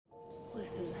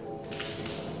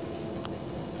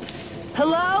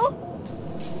Hello?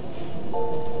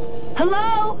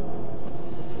 Hello?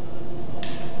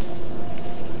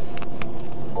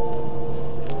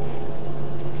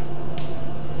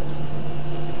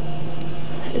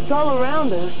 It's all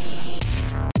around us.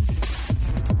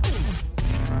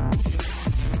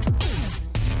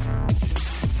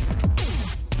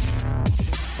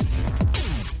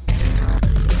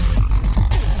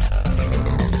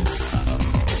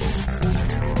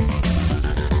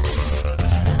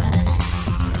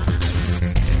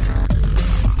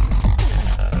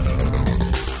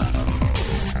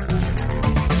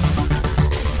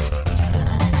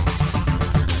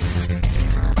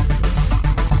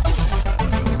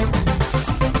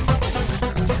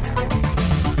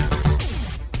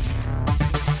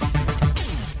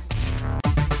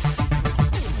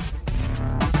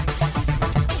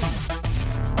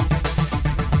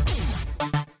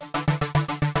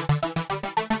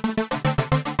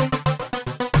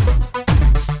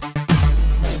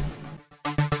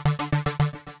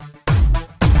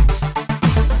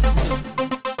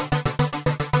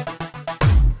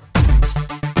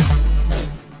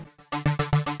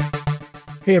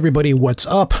 Hey everybody, what's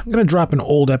up? I'm going to drop an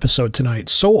old episode tonight,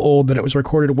 so old that it was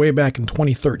recorded way back in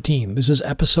 2013. This is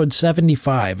episode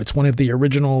 75. It's one of the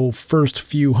original first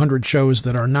few hundred shows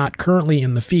that are not currently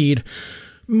in the feed,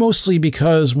 mostly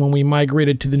because when we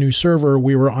migrated to the new server,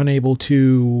 we were unable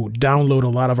to download a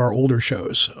lot of our older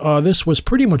shows. This was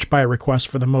pretty much by request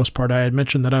for the most part. I had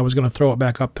mentioned that I was going to throw it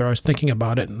back up there. I was thinking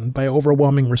about it, and by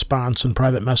overwhelming response and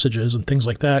private messages and things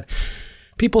like that,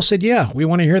 people said, yeah, we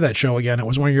want to hear that show again. It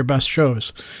was one of your best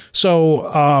shows.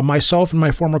 So myself and my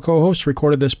former co-host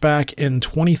recorded this back in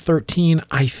 2013.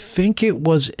 I think it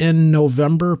was in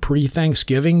November,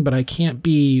 pre-Thanksgiving, but I can't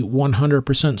be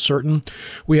 100% certain.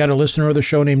 We had a listener of the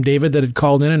show named David that had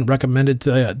called in and recommended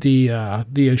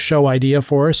the show idea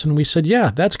for us. And we said,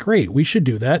 yeah, that's great. We should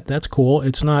do that. That's cool.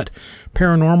 It's not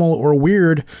paranormal or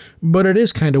weird, but it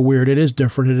is kind of weird. It is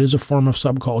different. It is a form of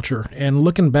subculture. And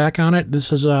looking back on it,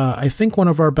 this is, I think, one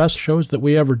of our best shows that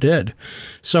we ever did.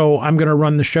 So I'm going to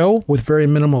run the show with very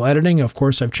minimal editing. Of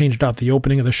course, I've changed out the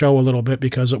opening of the show a little bit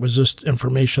because it was just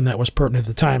information that was pertinent at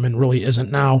the time and really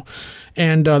isn't now.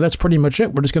 And that's pretty much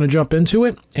it. We're just going to jump into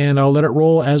it, and I'll let it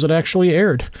roll as it actually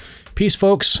aired. Peace,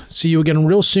 folks. See you again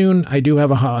real soon. I do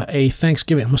have a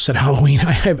Thanksgiving, I almost said Halloween.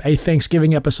 I have a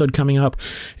Thanksgiving episode coming up.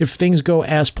 If things go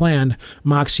as planned,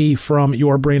 Moxie from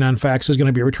Your Brain on Facts is going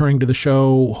to be returning to the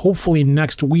show hopefully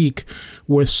next week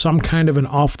with some kind of an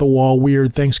off-the-wall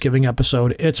weird Thanksgiving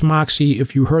episode. It's Moxie.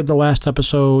 If you heard the last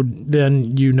episode,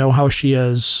 then you know how she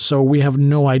is, so we have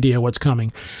no idea what's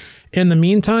coming. In the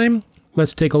meantime,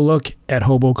 let's take a look at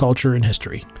hobo culture and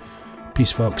history.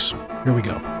 Peace, folks. Here we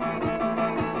go.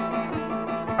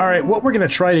 All right, what we're going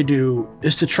to try to do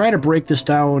is to try to break this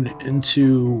down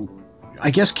into,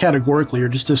 I guess, categorically, or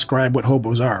just describe what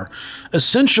hobos are.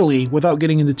 Essentially, without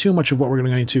getting into too much of what we're going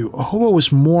to go into, a hobo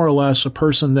is more or less a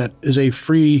person that is a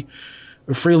free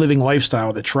living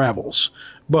lifestyle that travels.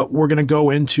 But we're going to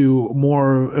go into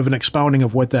more of an expounding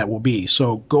of what that will be.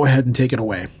 So go ahead and take it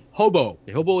away. Hobo.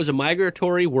 A hobo is a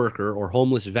migratory worker or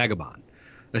homeless vagabond,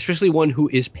 especially one who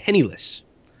is penniless.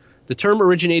 The term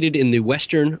originated in the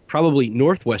western, probably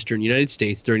northwestern United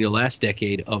States during the last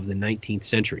decade of the 19th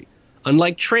century.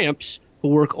 Unlike tramps, who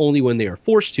work only when they are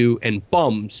forced to, and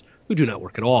bums, who do not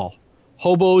work at all.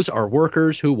 Hobos are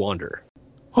workers who wander.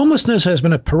 Homelessness has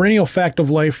been a perennial fact of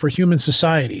life for human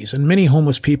societies, and many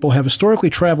homeless people have historically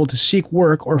traveled to seek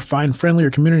work or find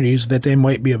friendlier communities that they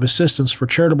might be of assistance for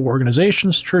charitable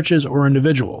organizations, churches, or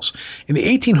individuals. In the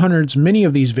 1800s, many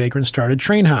of these vagrants started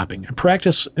train hopping, a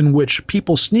practice in which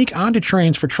people sneak onto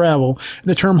trains for travel, and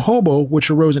the term hobo,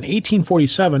 which arose in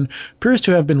 1847, appears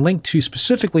to have been linked to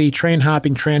specifically train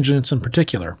hopping transients in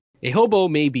particular. A hobo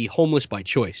may be homeless by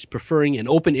choice, preferring an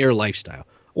open-air lifestyle,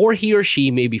 or he or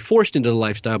she may be forced into the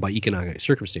lifestyle by economic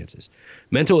circumstances,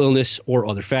 mental illness, or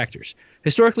other factors.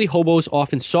 Historically, hobos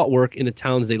often sought work in the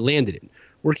towns they landed in,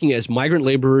 working as migrant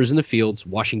laborers in the fields,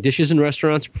 washing dishes in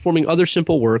restaurants, performing other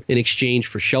simple work in exchange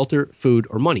for shelter, food,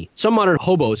 or money. Some modern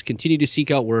hobos continue to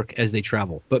seek out work as they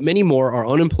travel, but many more are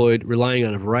unemployed, relying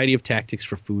on a variety of tactics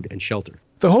for food and shelter.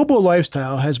 The hobo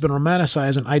lifestyle has been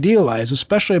romanticized and idealized,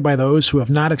 especially by those who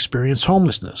have not experienced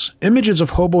homelessness. Images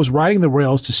of hobos riding the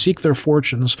rails to seek their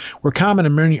fortunes were common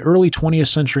in many early 20th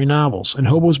century novels, and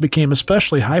hobos became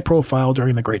especially high profile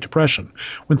during the Great Depression,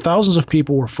 when thousands of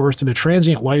people were forced into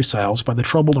transient lifestyles by the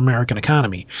troubled American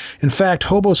economy. In fact,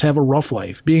 hobos have a rough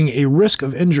life, being a risk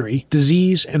of injury,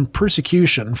 disease, and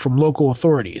persecution from local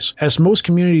authorities, as most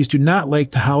communities do not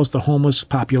like to house the homeless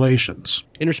populations.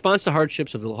 In response to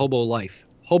hardships of the hobo life,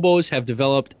 hobos have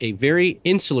developed a very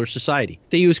insular society.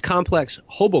 They use complex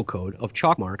hobo code of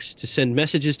chalk marks to send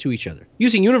messages to each other,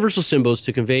 using universal symbols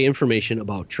to convey information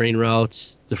about train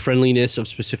routes, the friendliness of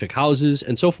specific houses,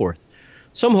 and so forth.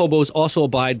 Some hobos also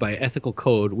abide by an ethical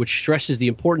code which stresses the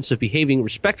importance of behaving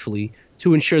respectfully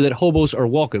to ensure that hobos are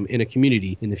welcome in a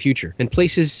community in the future, and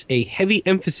places a heavy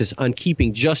emphasis on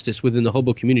keeping justice within the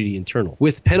hobo community internal,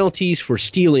 with penalties for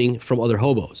stealing from other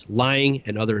hobos, lying,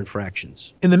 and other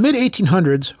infractions. In the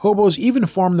mid-1800s, hobos even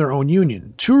formed their own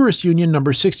union, Tourist Union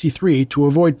Number 63, to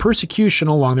avoid persecution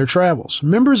along their travels.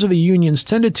 Members of the unions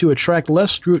tended to attract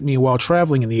less scrutiny while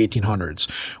traveling in the 1800s,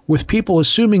 with people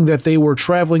assuming that they were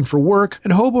traveling for work,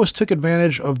 and hobos took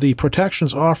advantage of the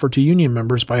protections offered to union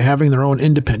members by having their own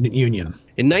independent union.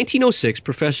 In 1906,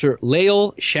 Professor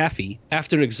Lael Shafi,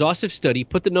 after an exhaustive study,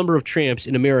 put the number of tramps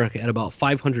in America at about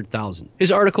 500,000.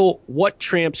 His article, What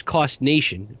Tramps Cost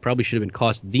Nation, probably should have been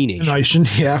Cost the Nation,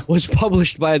 Yeah. was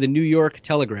published by the New York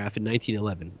Telegraph in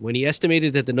 1911, when he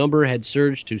estimated that the number had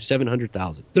surged to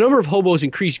 700,000. The number of hobos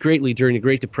increased greatly during the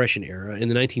Great Depression era in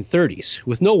the 1930s.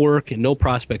 With no work and no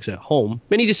prospects at home,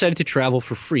 many decided to travel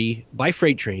for free by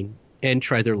freight train and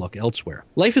try their luck elsewhere.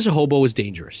 Life as a hobo is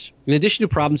dangerous. In addition to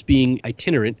problems being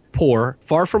itinerant, poor,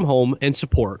 far from home and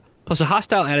support, plus a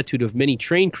hostile attitude of many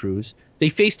train crews, they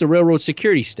faced the railroad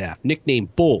security staff,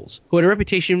 nicknamed Bulls, who had a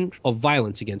reputation of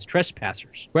violence against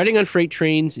trespassers. Riding on freight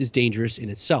trains is dangerous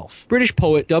in itself. British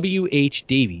poet W.H.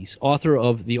 Davies, author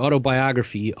of the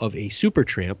autobiography of a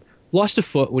Supertramp, lost a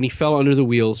foot when he fell under the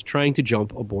wheels trying to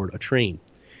jump aboard a train.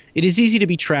 It is easy to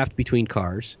be trapped between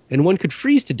cars, and one could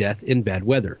freeze to death in bad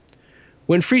weather.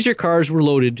 When freezer cars were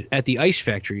loaded at the ice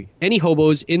factory, any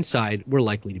hobos inside were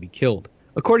likely to be killed.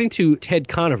 According to Ted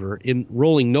Conover in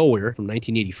Rolling Nowhere from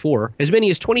 1984, as many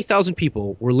as 20,000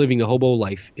 people were living the hobo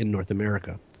life in North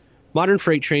America. Modern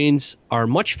freight trains are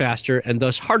much faster and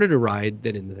thus harder to ride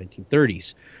than in the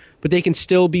 1930s, but they can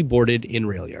still be boarded in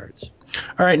rail yards.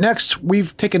 All right, next,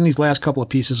 we've taken these last couple of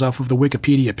pieces off of the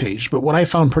Wikipedia page, but what I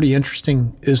found pretty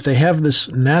interesting is they have this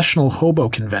National Hobo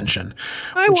Convention.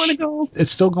 I want to go.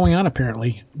 It's still going on,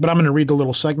 apparently, but I'm going to read the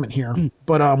little segment here.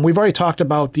 But we've already talked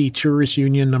about the Tourist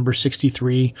Union Number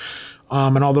 63,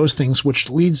 and all those things, which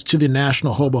leads to the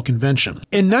National Hobo Convention.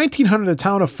 In 1900, the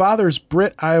town of Fathers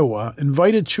Britt, Iowa,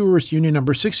 invited Tourist Union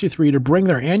Number 63 to bring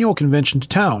their annual convention to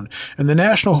town, and the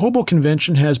National Hobo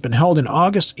Convention has been held in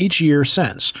August each year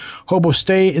since. Hobos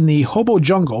stay in the hobo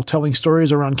jungle, telling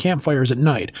stories around campfires at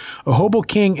night. A hobo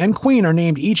king and queen are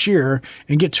named each year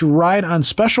and get to ride on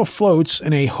special floats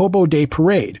in a Hobo Day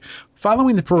parade.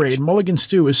 Following the parade, mulligan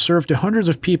stew is served to hundreds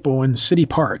of people in City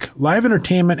Park. Live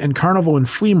entertainment and carnival and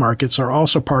flea markets are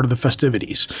also part of the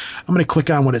festivities. I'm going to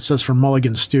click on what it says for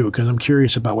mulligan stew because I'm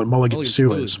curious about what mulligan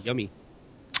stew is. Yummy.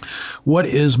 What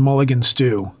is mulligan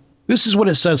stew? This is what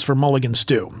it says for mulligan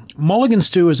stew. Mulligan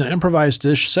stew is an improvised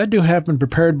dish said to have been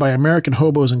prepared by American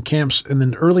hobos in camps in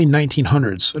the early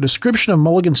 1900s. A description of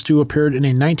mulligan stew appeared in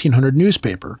a 1900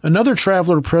 newspaper. Another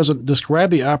traveler present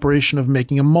described the operation of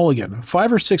making a mulligan.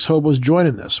 5 or 6 hobos join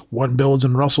in this. One builds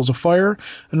and rustles a fire.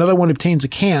 Another one obtains a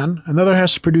can. Another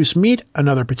has to produce meat.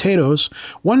 Another potatoes.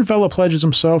 One fellow pledges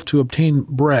himself to obtain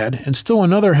bread, and still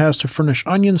another has to furnish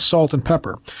onions, salt, and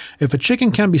pepper. If a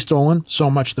chicken can be stolen, so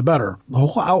much the better. The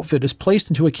whole outfit is placed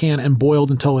into a can and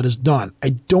boiled until it is done. I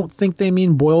don't think they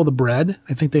mean boil the bread.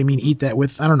 I think they mean eat that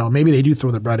with, I don't know, maybe they do throw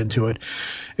the bread into it.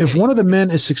 If one of the men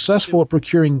is successful at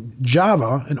procuring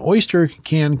Java, an oyster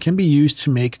can be used to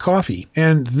make coffee.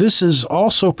 And this is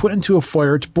also put into a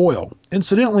fire to boil.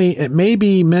 Incidentally, it may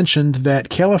be mentioned that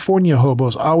California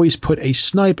hobos always put a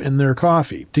snipe in their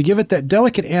coffee to give it that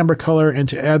delicate amber color and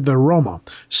to add the aroma.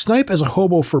 Snipe is a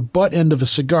hobo for butt end of a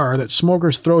cigar that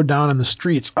smokers throw down in the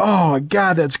streets. Oh,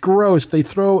 God, that's gross. They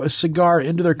throw a cigar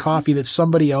into their coffee that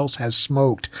somebody else has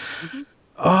smoked.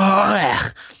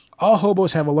 Ugh. All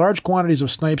hobos have large quantities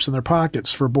of snipes in their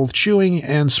pockets for both chewing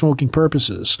and smoking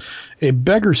purposes. A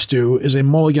beggar stew is a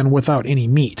mulligan without any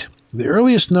meat. The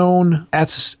earliest known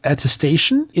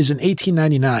attestation is in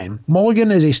 1899.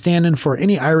 Mulligan is a stand-in for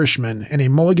any Irishman, and a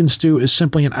mulligan stew is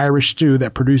simply an Irish stew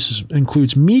that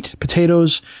includes meat,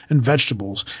 potatoes, and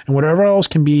vegetables, and whatever else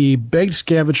can be begged,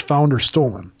 scavenged, found, or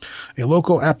stolen. A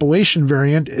local Appalachian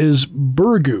variant is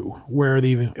burgoo, where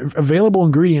the available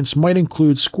ingredients might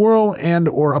include squirrel and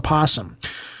or opossum.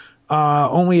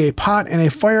 Only a pot and a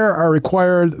fire are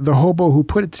required. The hobo who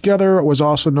put it together was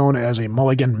also known as a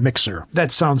mulligan mixer.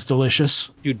 That sounds delicious.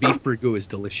 Dude, beef burgoo is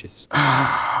delicious.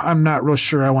 I'm not real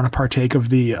sure I want to partake of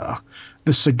the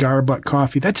cigar butt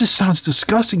coffee. That just sounds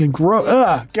disgusting and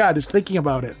gross. God, just thinking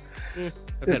about it.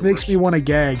 It makes me want to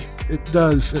gag. It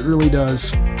does. It really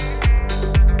does.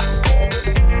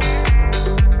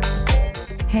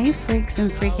 Hey freaks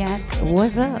and freakettes,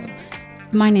 what's up?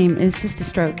 My name is Sister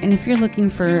Stroke, and if you're looking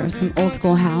for some old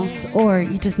school house, or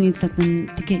you just need something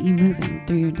to get you moving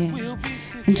through your day,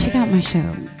 then check out my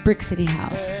show, Brick City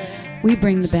House. We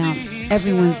bring the bounce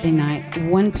every Wednesday night,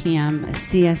 1 p.m.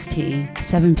 CST,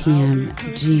 7 p.m.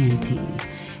 GNT.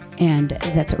 And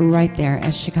that's right there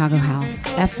at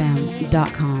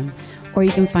ChicagoHouseFM.com. Or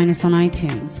you can find us on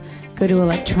iTunes. Go to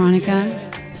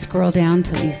Electronica, scroll down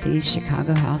till you see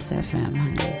Chicago House FM,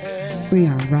 honey. We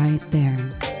are right there.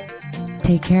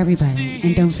 Take care, everybody,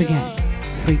 and don't forget,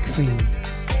 freak free.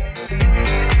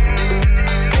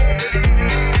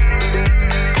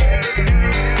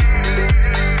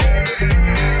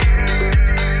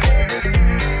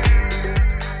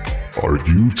 Are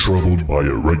you troubled by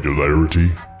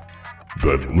irregularity?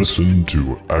 Then listen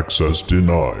to Access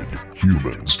Denied,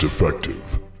 Humans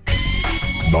Defective.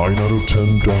 9 out of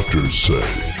 10 doctors say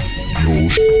you'll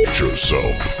shit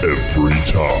yourself every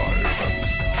time.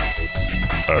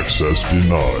 Access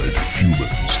Denied,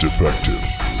 Humans Defective.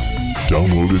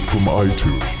 Download it from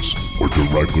iTunes or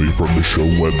directly from the show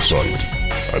website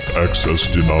at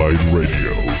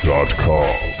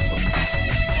accessdeniedradio.com.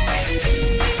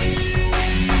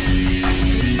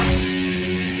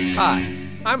 Hi,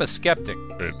 I'm a skeptic.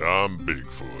 And I'm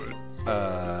Bigfoot.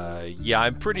 Yeah,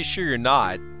 I'm pretty sure you're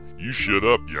not. You shut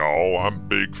up, y'all. I'm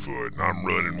Bigfoot, and I'm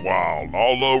running wild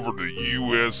all over the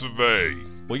U.S. of A.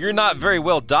 Well, you're not very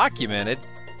well documented.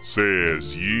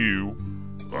 Says you.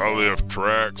 I left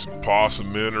tracks and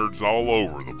possum innards all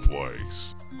over the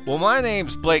place. Well, my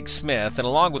name's Blake Smith, and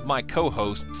along with my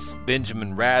co-hosts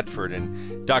Benjamin Radford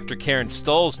and Dr. Karen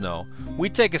Stolzno, we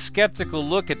take a skeptical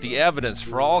look at the evidence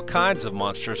for all kinds of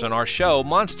monsters on our show,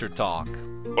 Monster Talk.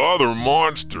 Other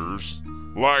monsters?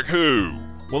 Like who?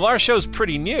 Well, our show's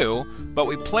pretty new, but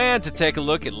we plan to take a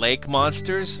look at lake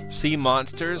monsters, sea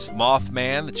monsters,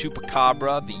 Mothman, the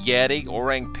Chupacabra, the Yeti,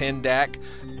 Orang Pendak,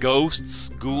 ghosts,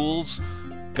 ghouls,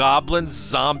 goblins,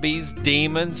 zombies,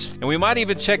 demons, and we might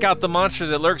even check out the monster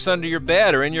that lurks under your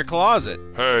bed or in your closet.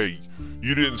 Hey,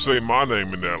 you didn't say my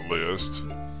name in that list.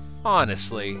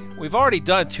 Honestly, we've already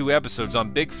done 2 episodes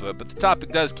on Bigfoot, but the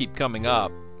topic does keep coming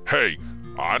up. Hey,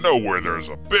 I know where there's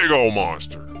a big old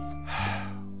monster.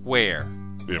 Where?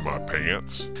 In my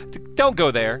pants. Don't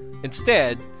go there.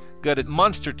 Instead, go to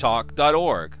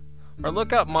monstertalk.org or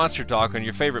look up Monster Talk on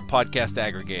your favorite podcast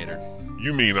aggregator.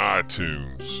 You mean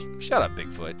iTunes. Shut up,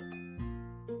 Bigfoot.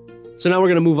 So now we're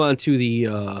going to move on to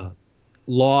the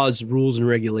laws, rules, and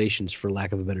regulations, for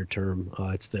lack of a better term.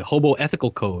 It's the Hobo Ethical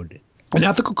Code. An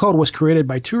ethical code was created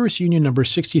by Tourist Union Number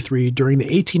 63 during the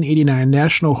 1889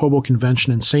 National Hobo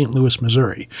Convention in St. Louis,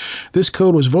 Missouri. This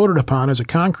code was voted upon as a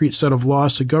concrete set of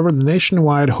laws to govern the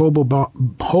nationwide hobo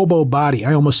body.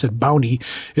 I almost said bounty.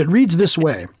 It reads this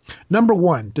way. Number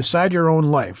 1, decide your own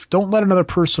life. Don't let another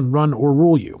person run or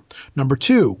rule you. Number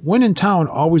 2, when in town,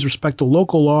 always respect the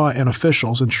local law and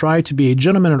officials and try to be a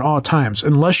gentleman at all times,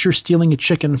 unless you're stealing a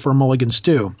chicken for a mulligan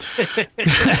stew.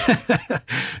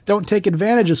 Don't take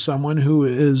advantage of someone who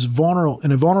is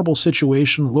in a vulnerable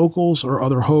situation, locals or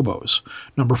other hobos.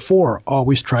 Number 4,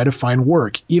 always try to find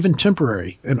work, even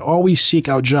temporary, and always seek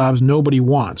out jobs nobody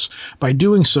wants. By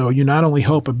doing so, you not only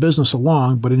help a business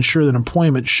along, but ensure that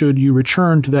employment should you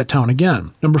return to that town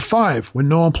again. Number 5, when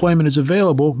no employment is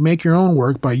available, make your own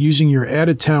work by using your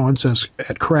added talents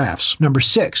at crafts. Number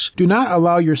 6, do not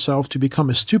allow yourself to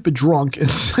become a stupid drunk and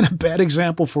set a bad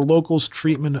example for locals'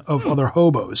 treatment of other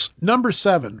hobos. Number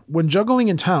 7, when juggling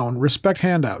in town, respect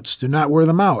handouts. Do not wear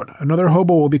them out. Another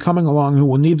hobo will be coming along who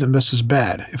will need them just as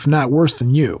bad, if not worse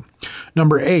than you.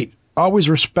 Number 8, always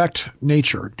respect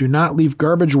nature. Do not leave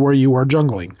garbage where you are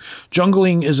jungling.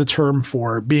 Jungling is a term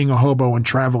for being a hobo and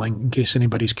traveling, in case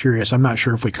anybody's curious. I'm not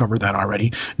sure if we covered that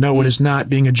already. No, it is not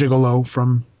being a gigolo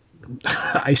from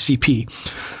ICP.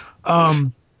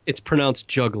 It's pronounced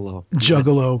juggalo.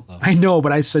 Juggalo. I know,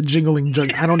 but I said jingling.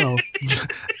 I don't know.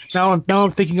 Now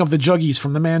I'm thinking of the Juggies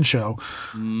from the Man Show.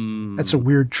 That's a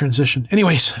weird transition.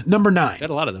 Anyways, number 9. Got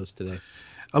a lot of those today.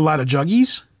 A lot of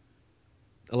Juggies?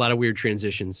 A lot of weird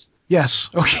transitions. Yes.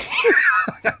 Okay.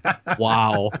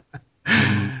 Wow.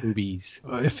 Boobies.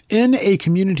 If in a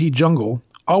community jungle,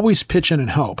 always pitch in and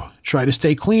help. Try to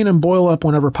stay clean and boil up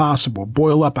whenever possible.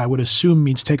 Boil up, I would assume,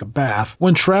 means take a bath.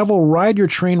 When travel, ride your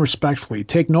train respectfully.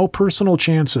 Take no personal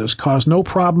chances. Cause no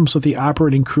problems with the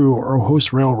operating crew or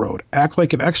host railroad. Act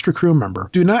like an extra crew member.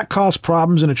 Do not cause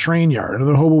problems in a train yard.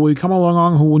 Another hobo will come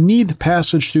along who will need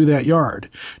passage through that yard.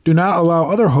 Do not allow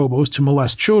other hobos to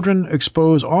molest children.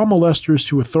 Expose all molesters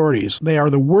to authorities. They are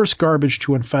the worst garbage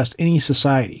to infest any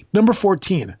society. Number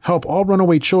 14. Help all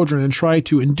runaway children and try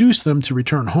to induce them to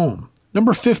return home.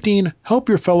 Number 15, help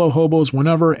your fellow hobos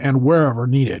whenever and wherever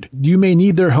needed. You may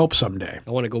need their help someday.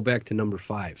 I want to go back to number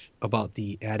 5 about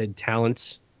the added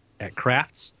talents at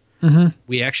crafts. Mm-hmm.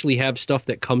 We actually have stuff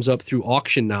that comes up through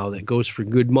auction now that goes for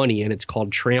good money, and it's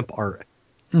called tramp art.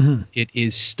 Mm-hmm. It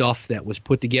is stuff that was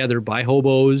put together by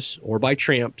hobos or by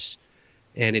tramps,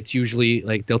 and it's usually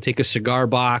like they'll take a cigar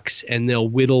box and they'll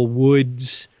whittle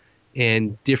woods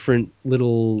and different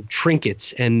little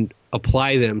trinkets and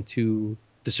apply them to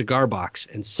the cigar box.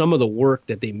 And some of the work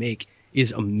that they make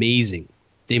is amazing.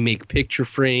 They make picture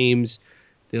frames.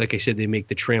 Like I said, they make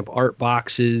the tramp art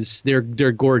boxes. They're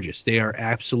gorgeous. They are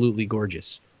absolutely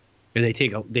gorgeous, and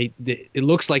it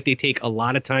looks like they take a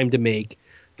lot of time to make.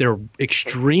 They're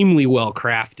extremely well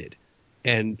crafted,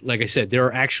 and like I said, there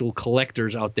are actual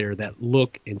collectors out there that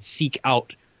look and seek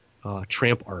out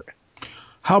tramp art.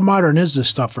 How modern is this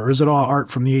stuff, or is it all art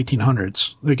from the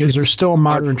 1800s? Like, is there still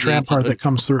modern tramp art that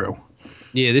comes through?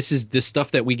 Yeah, this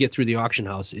stuff that we get through the auction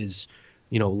house is,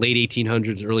 late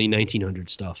 1800s, early 1900s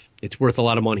stuff. It's worth a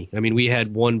lot of money. I mean, we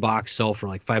had one box sell for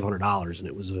like $500, and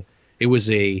it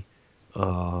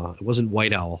wasn't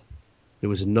White Owl. It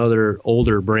was another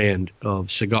older brand of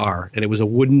cigar, and it was a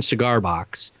wooden cigar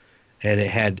box, and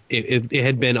it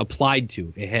had been applied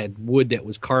to. It had wood that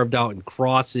was carved out in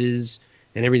crosses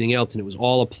and everything else, and it was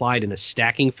all applied in a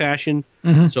stacking fashion.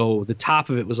 Mm-hmm. So the top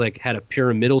of it was had a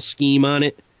pyramidal scheme on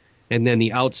it, and then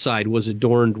the outside was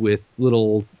adorned with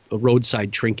little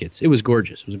roadside trinkets. It was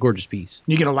gorgeous. It was a gorgeous piece.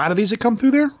 You get a lot of these that come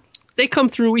through there? They come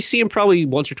through. We see them probably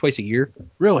once or twice a year.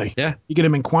 Really? Yeah. You get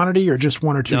them in quantity or just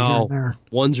one or two here and there?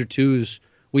 Ones or twos.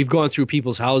 We've gone through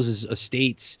people's houses,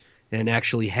 estates, and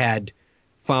actually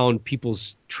found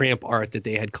people's tramp art that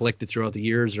they had collected throughout the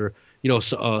years. Or,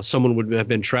 someone would have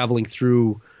been traveling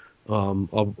through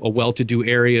a well-to-do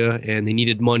area, and they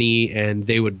needed money, and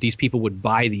these people would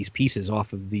buy these pieces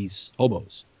off of these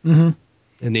hobos. Mm-hmm.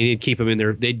 And they'd keep them in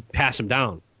there. They'd pass them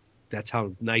down. That's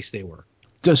how nice they were.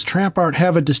 Does tramp art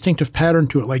have a distinctive pattern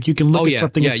to it? Like you can look at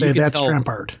something and say that's tramp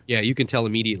art. Yeah, you can tell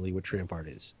immediately what tramp art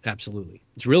is. Absolutely.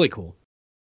 It's really cool.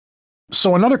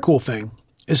 So another cool thing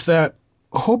is that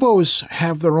hobos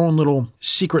have their own little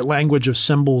secret language of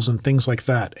symbols and things like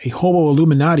that. A hobo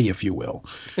Illuminati, if you will.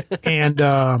 And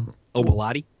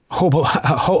Hobolati? Hobolotomy?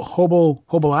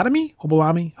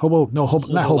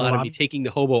 Not hobolotomy. Taking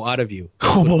the hobo out of you.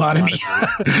 Hobolotomy.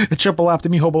 The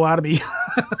tripleoptomy, hobolotomy.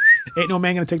 Ain't no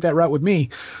man going to take that route with me.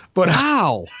 But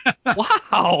wow.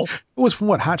 Wow. It was from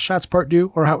what, Hot Shots Part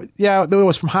 2? It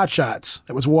was from Hot Shots.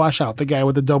 It was Washout, the guy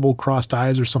with the double crossed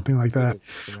eyes or something like that,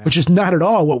 which is not at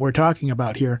all what we're talking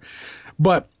about here.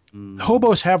 But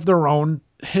hobos have their own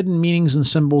hidden meanings and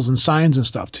symbols and signs and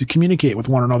stuff to communicate with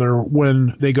one another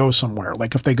when they go somewhere.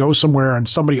 Like if they go somewhere and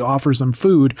somebody offers them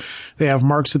food, they have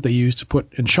marks that they use to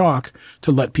put in chalk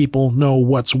to let people know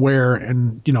what's where,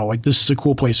 and like this is a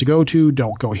cool place to go to,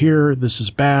 don't go here, this is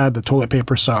bad, the toilet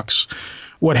paper sucks,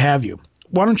 what have you.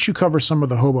 Why don't you cover some of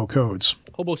the hobo codes?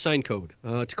 Hobo sign code.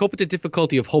 To cope with the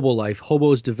difficulty of hobo life,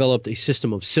 hobos developed a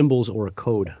system of symbols or a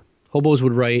code. Hobos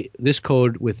would write this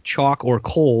code with chalk or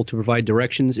coal to provide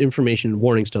directions, information, and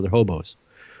warnings to other hobos.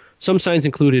 Some signs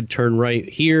included turn right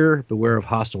here, beware of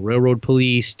hostile railroad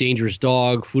police, dangerous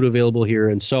dog, food available here,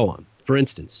 and so on. For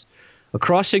instance, a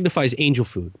cross signifies angel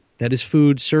food. That is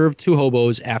food served to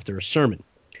hobos after a sermon.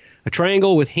 A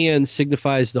triangle with hands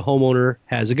signifies the homeowner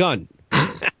has a gun.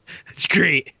 That's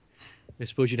great. I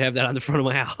suppose you'd have that on the front of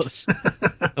my house.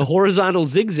 A horizontal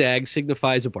zigzag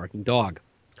signifies a barking dog.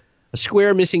 A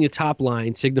square missing a top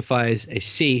line signifies it's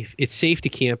safe to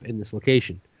camp in this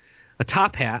location. A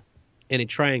top hat and a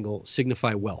triangle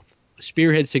signify wealth. A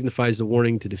spearhead signifies the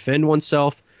warning to defend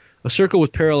oneself. A circle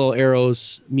with parallel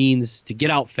arrows means to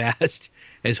get out fast,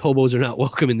 as hobos are not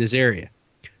welcome in this area.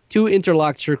 Two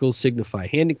interlocked circles signify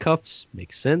handcuffs.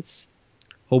 Makes sense.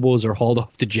 Hobos are hauled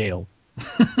off to jail.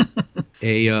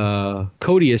 A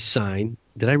Codius sign.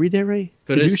 Did I read that right?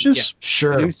 Caduceus? Yeah.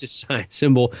 Sure. Caduceus sign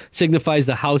symbol signifies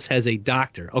the house has a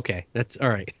doctor. Okay, that's all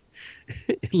right.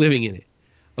 Living in it.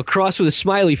 A cross with a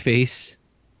smiley face.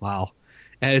 Wow.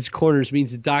 At its corners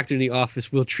means the doctor in the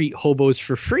office will treat hobos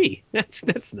for free.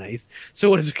 That's nice. So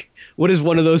what is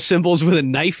one of those symbols with a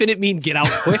knife in it mean? Get out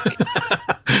quick.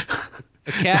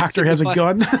 A cat doctor has a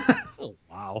gun. Oh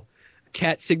wow. A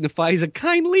cat signifies a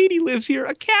kind lady lives here.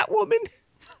 A cat woman.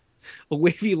 A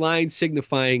wavy line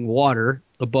signifying water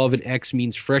above an X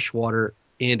means fresh water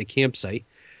and a campsite.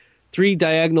 Three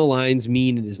diagonal lines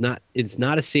mean it is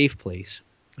not a safe place.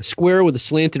 A square with a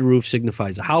slanted roof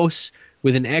signifies a house.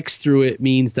 With an X through it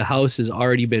means the house has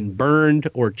already been burned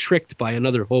or tricked by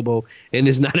another hobo and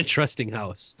is not a trusting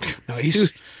house.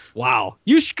 Nice. Wow.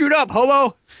 You screwed up,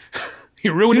 hobo.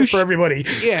 You ruined it for everybody.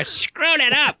 Yeah, screwed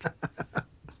it up.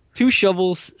 2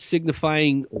 shovels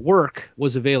signifying work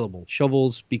was available.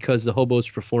 Shovels because the hobos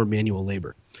perform manual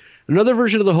labor. Another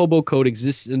version of the hobo code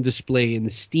exists in display in the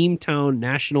Steamtown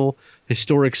National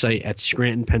Historic Site at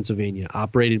Scranton, Pennsylvania,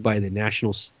 operated by the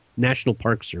National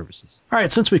Park Services. All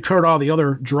right, since we've covered all the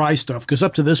other dry stuff, because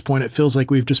up to this point it feels like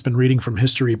we've just been reading from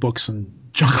history books and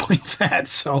junk like that.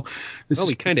 So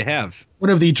we kind of have.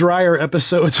 One of the drier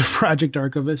episodes of Project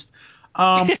Archivist.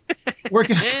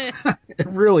 It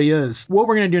really is. What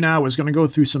we're going to do now is going to go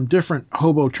through some different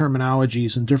hobo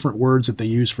terminologies and different words that they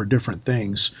use for different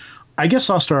things. I guess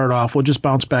I'll start off. We'll just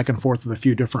bounce back and forth with a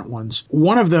few different ones.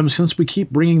 One of them, since we keep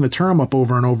bringing the term up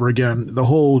over and over again, the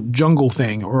whole jungle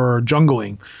thing or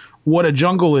jungling. What a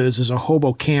jungle is a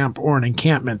hobo camp or an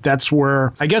encampment. That's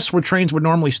where, I guess, where trains would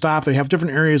normally stop. They have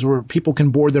different areas where people can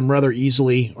board them rather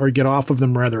easily or get off of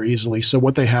them rather easily. So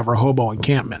what they have are hobo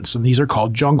encampments, and these are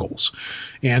called jungles.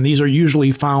 And these are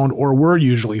usually found, or were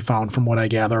usually found from what I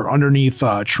gather, underneath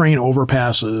train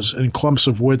overpasses and clumps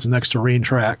of woods next to train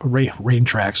tracks.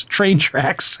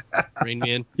 Rain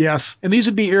Man. Yes. And these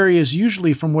would be areas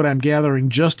usually, from what I'm gathering,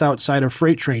 just outside of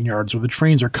freight train yards where the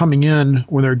trains are coming in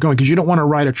when they're going, because you don't want to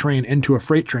ride a train into a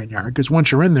freight train yard, because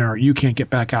once you're in there, you can't get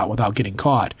back out without getting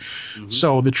caught. Mm-hmm.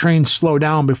 So the trains slow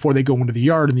down before they go into the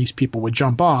yard, and these people would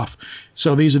jump off.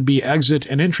 So these would be exit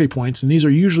and entry points, and these are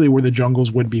usually where the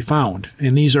jungles would be found.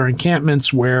 And these are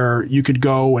encampments where you could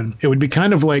go, and it would be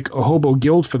kind of like a hobo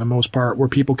guild for the most part, where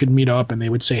people could meet up and they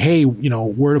would say, hey,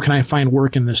 where can I find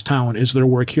work in this town? Is there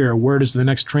work here? Where does the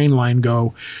next train line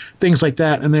go? Things like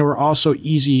that. And they were also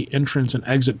easy entrance and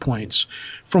exit points.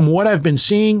 From what I've been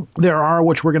seeing, there are,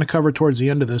 which we're going to cover towards the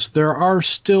end of this, there are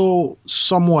still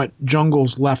somewhat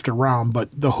jungles left around, but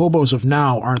the hobos of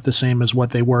now aren't the same as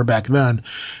what they were back then.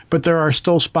 But there are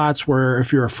still spots where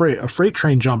if you're a freight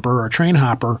train jumper or a train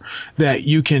hopper, that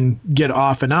you can get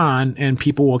off and on, and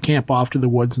people will camp off to the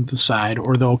woods and the side,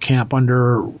 or they'll camp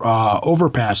under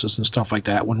overpasses and stuff like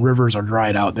that. When rivers are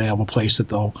dried out, they have a place that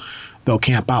they'll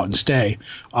camp out and stay.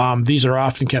 These are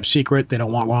often kept secret. They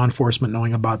don't want law enforcement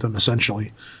knowing about them,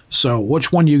 essentially. So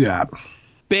which one you got?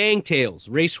 Bangtails,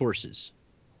 racehorses.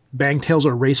 Bangtails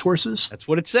are racehorses? That's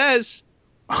what it says.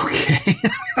 Okay.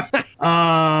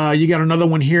 You got another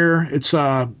one here. It's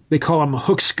they call them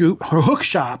hook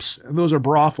shops. Those are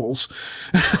brothels.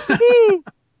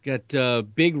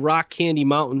 Got Big Rock Candy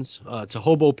Mountains. It's a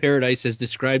hobo paradise as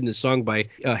described in the song by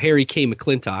Harry K.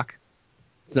 McClintock.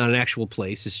 It's not an actual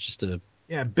place. It's just a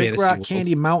Big Rock world.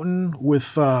 Candy Mountain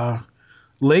with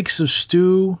lakes of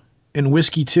stew and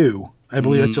whiskey too. I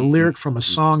believe it's a lyric from a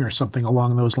song or something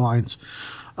along those lines.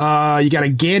 You got a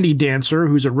Gandy dancer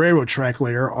who's a railroad track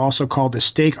layer, also called a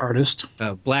steak artist.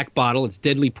 Black bottle. It's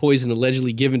deadly poison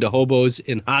allegedly given to hobos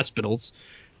in hospitals.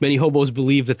 Many hobos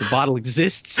believe that the bottle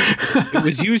exists. It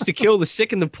was used to kill the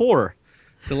sick and the poor.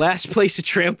 The last place a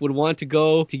tramp would want to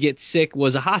go to get sick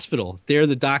was a hospital. There,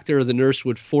 the doctor or the nurse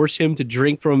would force him to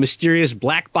drink from a mysterious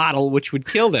black bottle, which would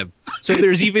kill them. So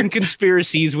there's even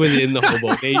conspiracies within the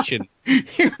hobo nation.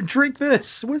 Here, drink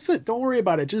this. What's it? Don't worry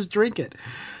about it. Just drink it.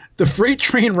 The Freight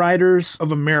Train Riders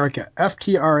of America,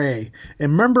 FTRA, a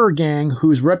member gang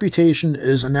whose reputation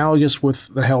is analogous with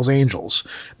the Hells Angels.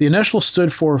 The initials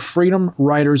stood for Freedom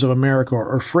Riders of America,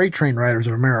 or Freight Train Riders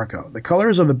of America. The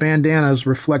colors of the bandanas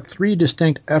reflect 3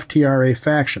 distinct FTRA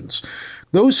factions.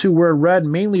 Those who wear red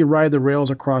mainly ride the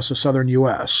rails across the southern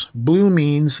U.S. Blue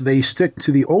means they stick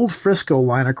to the old Frisco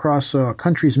line across the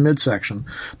country's midsection.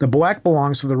 The black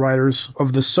belongs to the riders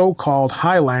of the so-called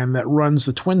Highline that runs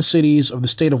the Twin Cities of the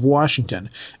state of Washington.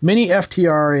 Many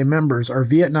FTRA members are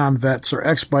Vietnam vets or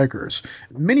ex-bikers.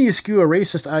 Many eschew a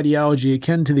racist ideology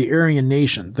akin to the Aryan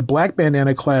Nation. The black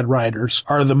bandana-clad riders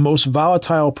are the most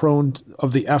volatile prone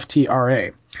of the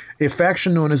FTRA. A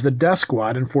faction known as the Death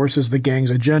Squad enforces the gang's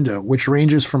agenda, which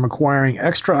ranges from acquiring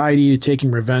extra ID to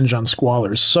taking revenge on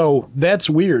squalors. So that's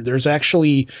weird. There's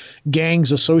actually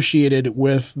gangs associated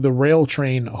with the rail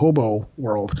train hobo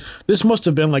world. This must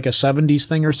have been like a 70s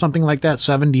thing or something like that,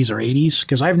 70s or 80s,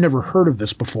 because I've never heard of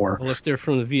this before. Well, if they're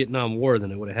from the Vietnam War,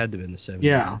 then it would have had to be in the 70s.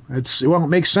 Yeah, it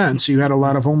makes sense. You had a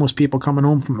lot of homeless people coming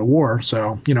home from the war,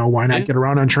 so, why not get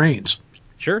around on trains?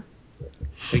 Sure.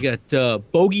 They got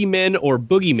bogeymen or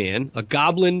boogeyman, a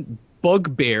goblin,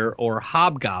 bugbear, or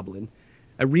hobgoblin,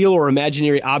 a real or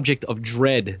imaginary object of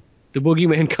dread. The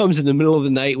boogeyman comes in the middle of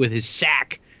the night with his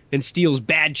sack, and steals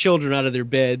bad children out of their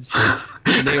beds,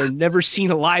 and they are never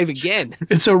seen alive again.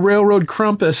 It's a railroad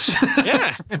Krampus.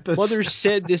 Yeah. Krampus. Mother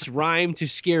said this rhyme to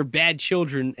scare bad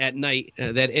children at night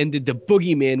that ended, "The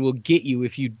boogeyman will get you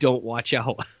if you don't watch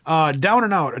out." Down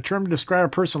and out, a term to describe a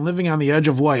person living on the edge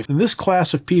of life. And this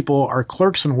class of people are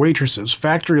clerks and waitresses,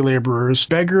 factory laborers,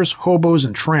 beggars, hobos,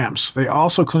 and tramps. They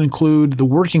also could include the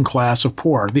working class of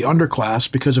poor, the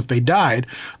underclass, because if they died,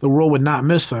 the world would not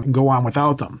miss them and go on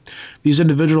without them. These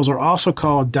individuals are also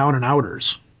called down and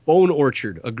outers. Bone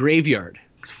orchard, a graveyard.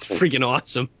 It's freaking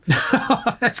awesome.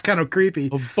 That's kind of creepy.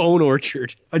 A bone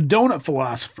orchard. A donut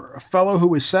philosopher, a fellow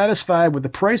who is satisfied with the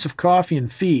price of coffee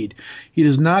and feed. He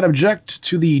does not object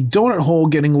to the donut hole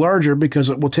getting larger because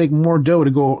it will take more dough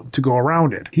to go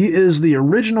around it. He is the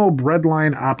original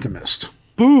breadline optimist.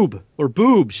 Boob, or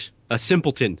boobs, a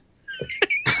simpleton.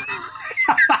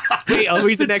 Wait, I'll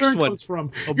read the next one.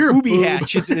 A booby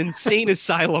hatch is an insane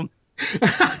asylum.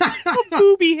 A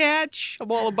booby hatch.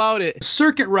 I'm all about it.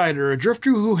 Circuit rider, a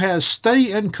drifter who has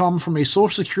steady income from a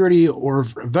Social Security or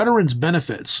veterans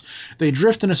benefits. They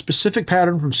drift in a specific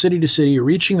pattern from city to city,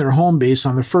 reaching their home base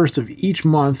on the first of each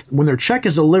month when their check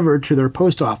is delivered to their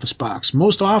post office box.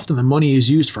 Most often, the money is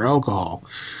used for alcohol.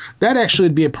 That actually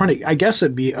would be I guess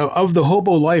it'd be, of the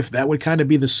hobo life, that would kind of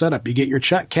be the setup. You get your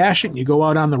check, cash it, and you go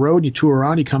out on the road, you tour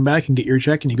around, you come back and get your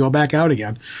check, and you go back out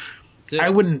again. I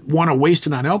wouldn't want to waste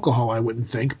it on alcohol, I wouldn't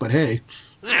think, but hey.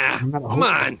 Come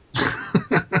on.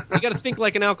 You got to think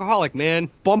like an alcoholic, man.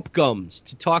 Bump gums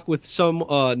to talk with some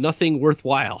nothing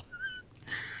worthwhile.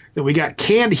 Then we got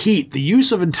canned heat, the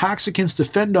use of intoxicants to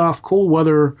fend off cold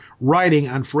weather riding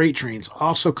on freight trains,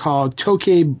 also called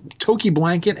toki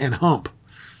blanket and hump.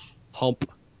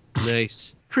 Hump.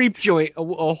 Nice. Creep joint, a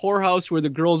whorehouse where the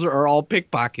girls are all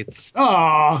pickpockets.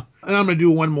 Ah, and I'm going to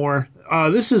do one more.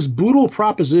 This is boodle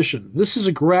proposition. This is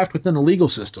a graft within the legal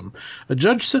system. A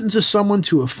judge sentences someone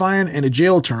to a fine and a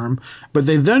jail term, but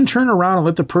they then turn around and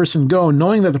let the person go,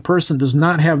 knowing that the person does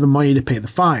not have the money to pay the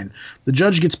fine. The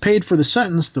judge gets paid for the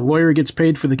sentence, the lawyer gets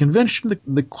paid for the conviction,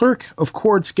 the clerk of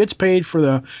courts gets paid for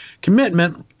the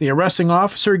commitment, the arresting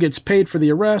officer gets paid for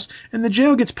the arrest, and the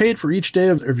jail gets paid for each day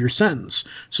of your sentence.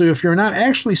 So if you're not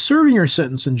actually serving your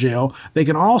sentence in jail, they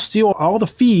can all steal all the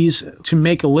fees to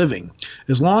make a living.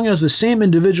 As long as the same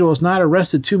individual is not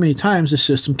arrested too many times, the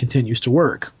system continues to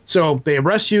work. So they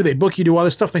arrest you, they book you, do all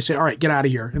this stuff, and they say, all right, get out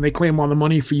of here. And they claim all the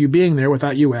money for you being there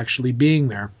without you actually being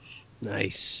there.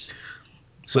 Nice.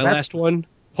 So my last one,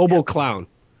 hobo clown.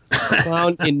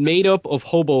 Clown and made up of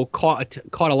hobo caught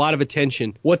a lot of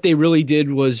attention. What they really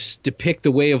did was depict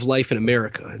the way of life in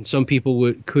America, and some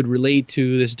people could relate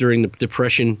to this during the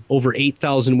Depression. Over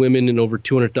 8,000 women and over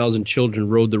 200,000 children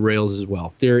rode the rails as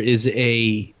well. There is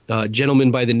a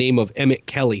gentleman by the name of Emmett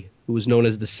Kelly, who was known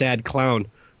as the Sad Clown,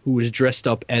 who was dressed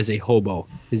up as a hobo.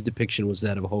 His depiction was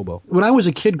that of a hobo. When I was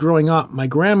a kid growing up, my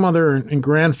grandmother and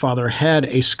grandfather had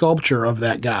a sculpture of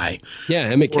that guy. Yeah,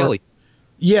 Emmett Kelly.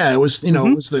 Yeah, it was, it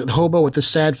was the hobo with the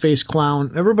sad-faced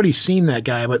clown. Everybody's seen that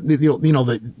guy, but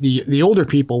the older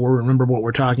people will remember what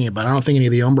we're talking about. I don't think any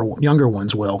of the younger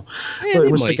ones will. Yeah, but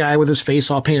it was the guy with his face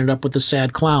all painted up with the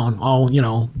sad clown, all,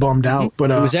 bummed out.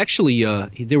 But it was actually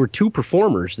there were two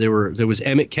performers. There was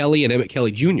Emmett Kelly and Emmett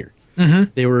Kelly Jr. Mm-hmm.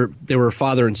 They were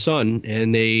father and son,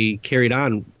 and they carried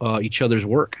on each other's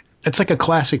work. It's like a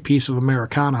classic piece of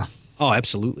Americana. Oh,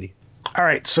 absolutely. All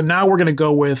right, so now we're going to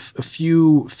go with a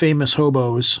few famous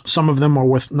hobos. Some of them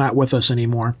are not with us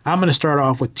anymore. I'm going to start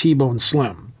off with T-Bone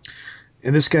Slim.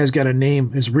 And this guy's got a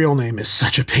name. His real name is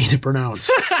such a pain to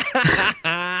pronounce.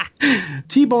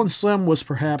 T-Bone Slim was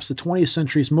perhaps the 20th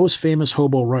century's most famous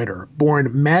hobo writer.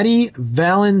 Born Matty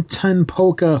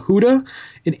Valentinpoka Huda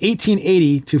in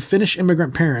 1880 to Finnish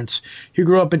immigrant parents, he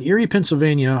grew up in Erie,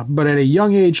 Pennsylvania, but at a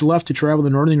young age left to travel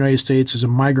the northern United States as a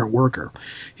migrant worker.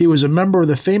 He was a member of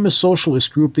the famous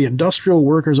socialist group, the Industrial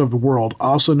Workers of the World,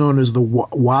 also known as the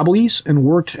Wobblies, and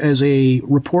worked as a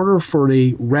reporter for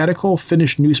a radical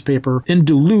Finnish newspaper in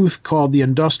Duluth called The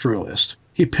Industrialist.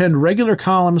 He penned regular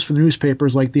columns for the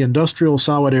newspapers like the Industrial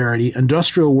Solidarity,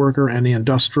 Industrial Worker, and the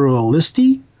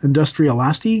Industrialisti?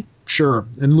 Sure,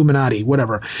 Illuminati,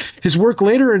 whatever. His work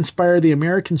later inspired the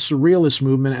American Surrealist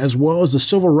movement as well as the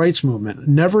Civil Rights movement.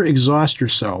 Never exhaust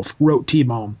yourself, wrote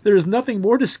T-Bone. There is nothing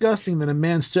more disgusting than a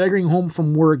man staggering home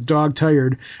from work,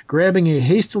 dog-tired, grabbing a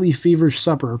hastily feverish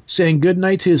supper, saying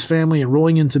goodnight to his family and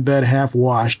rolling into bed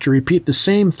half-washed to repeat the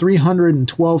same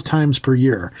 312 times per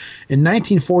year. In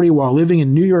 1940, while living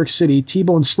in New York City,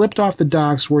 T-Bone slipped off the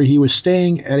docks where he was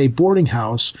staying at a boarding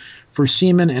house for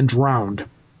seamen and drowned.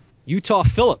 Utah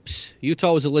Phillips.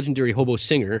 Utah was a legendary hobo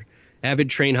singer,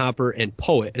 avid train hopper, and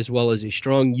poet, as well as a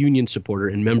strong Union supporter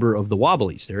and member of the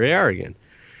Wobblies. There they are again.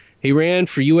 He ran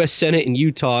for U.S. Senate in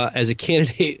Utah as a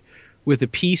candidate with the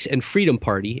Peace and Freedom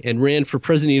Party, and ran for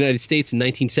President of the United States in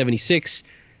 1976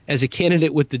 as a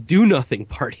candidate with the Do Nothing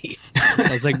Party.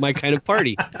 Sounds like my kind of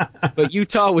party. But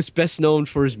Utah was best known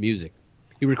for his music.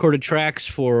 He recorded tracks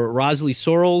for Rosalie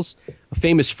Sorrells, a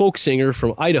famous folk singer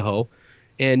from Idaho,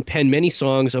 and penned many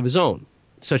songs of his own,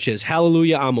 such as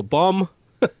Hallelujah, I'm a Bum,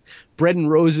 Bread and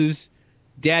Roses,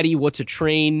 Daddy, What's a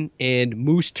Train, and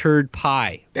Moose Turd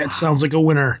Pie. That sounds like a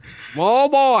winner. Oh,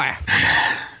 boy.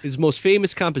 His most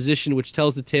famous composition, which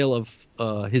tells the tale of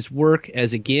his work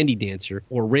as a Gandhi dancer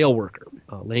or rail worker,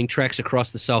 laying tracks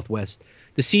across the Southwest.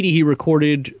 The CD he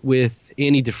recorded with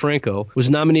Annie DeFranco was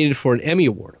nominated for an Emmy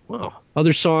Award. Wow.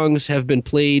 Other songs have been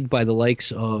played by the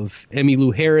likes of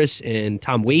Emmylou Harris and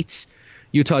Tom Waits.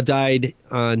 Utah died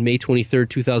on May 23,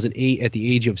 2008, at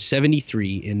the age of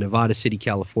 73 in Nevada City,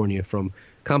 California, from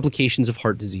complications of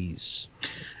heart disease.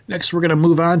 Next, we're going to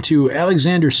move on to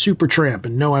Alexander Supertramp,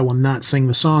 and no, I will not sing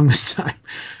the song this time.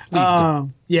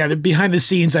 Yeah, behind the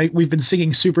scenes, we've been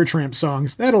singing Supertramp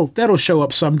songs. That'll show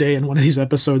up someday in one of these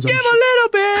episodes. Give a little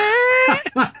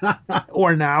bit,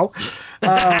 or now.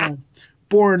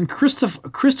 Born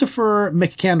Christopher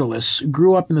McCandless,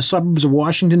 grew up in the suburbs of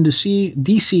Washington,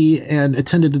 D.C., and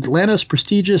attended Atlanta's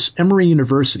prestigious Emory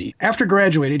University. After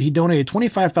graduating, he donated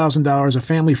 $25,000 a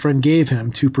family friend gave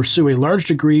him to pursue a large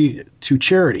degree to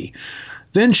charity.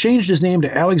 Then changed his name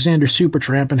to Alexander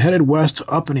Supertramp and headed west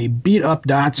up in a beat-up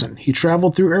Datsun. He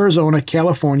traveled through Arizona,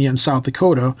 California, and South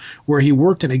Dakota, where he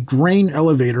worked in a grain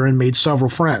elevator and made several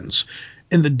friends.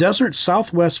 In the desert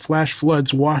southwest, flash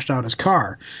floods washed out his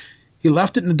car. He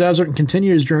left it in the desert and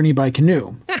continued his journey by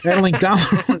canoe, battling down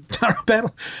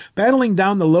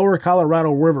the lower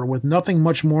Colorado River with nothing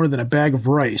much more than a bag of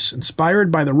rice.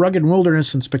 Inspired by the rugged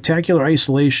wilderness and spectacular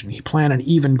isolation, he planned an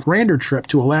even grander trip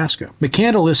to Alaska.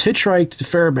 McCandless hitchhiked to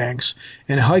Fairbanks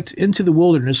and hiked into the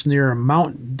wilderness near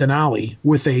Mount Denali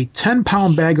with a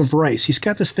 10-pound bag of rice. He's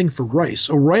got this thing for rice.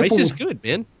 Rice is good,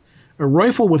 man. A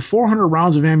rifle with 400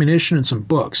 rounds of ammunition and some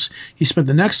books. He spent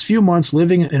the next few months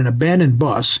living in an abandoned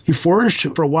bus. He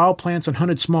foraged for wild plants and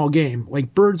hunted small game,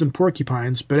 like birds and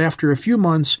porcupines, but after a few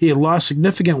months, he had lost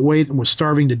significant weight and was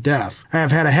starving to death. I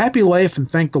have had a happy life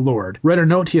and thank the Lord. Read a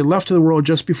note he had left to the world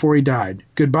just before he died.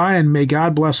 Goodbye and may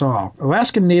God bless all.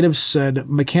 Alaskan natives said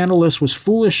McCandless was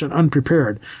foolish and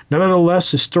unprepared. Nevertheless,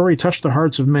 his story touched the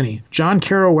hearts of many. John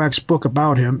Kerouac's book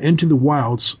about him, Into the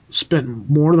Wilds, spent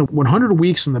more than 100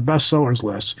 weeks on the bestsellers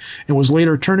list and was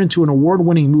later turned into an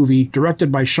award-winning movie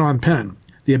directed by Sean Penn.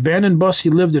 The abandoned bus he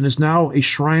lived in is now a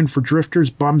shrine for drifters,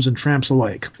 bums, and tramps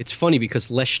alike. It's funny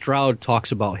because Les Stroud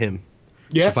talks about him.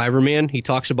 Yeah. Survivor Man, he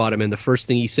talks about him, and the first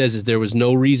thing he says is there was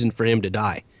no reason for him to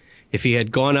die. If he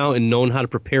had gone out and known how to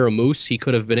prepare a moose, he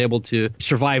could have been able to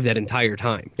survive that entire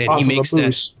time. And he makes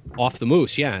that off the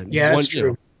moose, yeah. Yeah, that's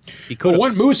true. He could.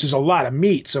 One moose is a lot of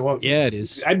meat, so yeah, it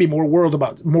is. I'd be more worried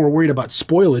about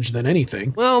spoilage than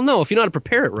anything. Well, no, if you know how to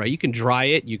prepare it right, you can dry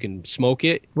it, you can smoke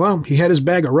it. Well, he had his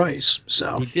bag of rice,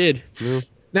 so he did. Yeah.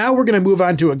 Now we're going to move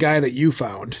on to a guy that you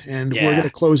found, and we're going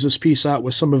to close this piece out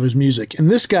with some of his music. And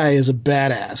this guy is a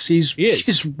badass.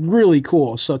 He's really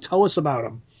cool. So tell us about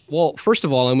him. Well, first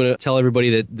of all, I'm going to tell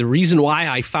everybody that the reason why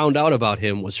I found out about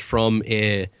him was from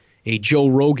a Joe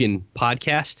Rogan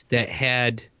podcast that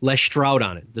had Les Stroud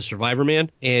on it, the Survivor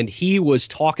Man, and he was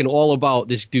talking all about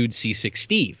this dude C6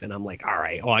 Steve, and I'm like, all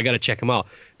right, I got to check him out.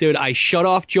 Dude, I shut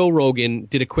off Joe Rogan,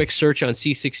 did a quick search on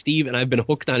C6 Steve, and I've been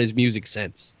hooked on his music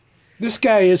since. This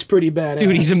guy is pretty badass.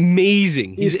 Dude, he's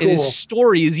amazing. He's cool. And his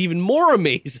story is even more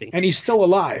amazing. And he's still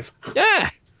alive. Yeah.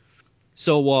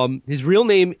 So his real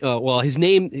name, his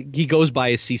name, he goes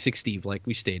by as C6 Steve, like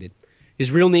we stated.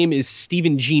 His real name is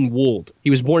Stephen Gene Wold.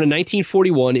 He was born in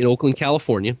 1941 in Oakland,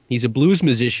 California. He's a blues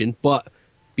musician, but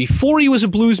before he was a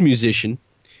blues musician,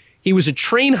 he was a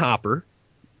train hopper,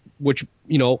 which,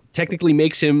 technically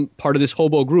makes him part of this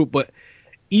hobo group. But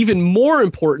even more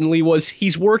importantly was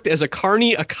he's worked as a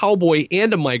carny, a cowboy,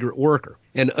 and a migrant worker.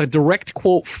 And a direct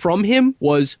quote from him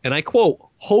was, and I quote,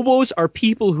 "Hobos are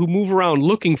people who move around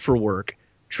looking for work.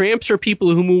 Tramps are people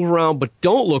who move around but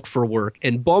don't look for work,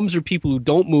 and bums are people who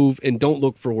don't move and don't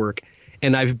look for work,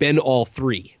 and I've been all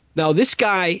three." Now, this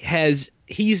guy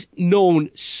he's known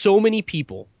so many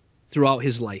people throughout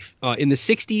his life. In the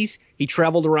 60s, he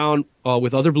traveled around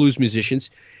with other blues musicians.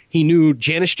 He knew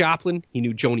Janis Joplin. He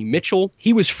knew Joni Mitchell.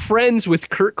 He was friends with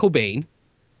Kurt Cobain,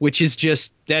 which is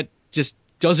just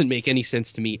doesn't make any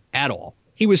sense to me at all.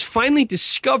 He was finally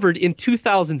discovered in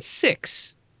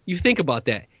 2006. You think about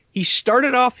that. He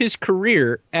started off his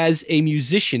career as a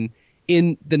musician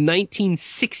in the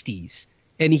 1960s,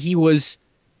 and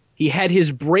he had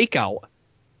his breakout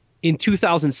in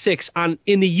 2006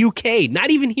 in the UK, not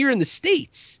even here in the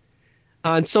States,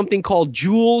 on something called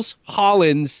Jules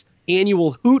Holland's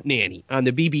Annual Hootenanny on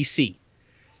the BBC.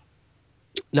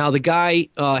 Now, the guy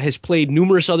has played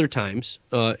numerous other times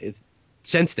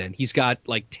since then. He's got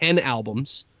like 10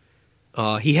 albums.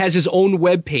 He has his own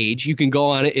webpage. You can go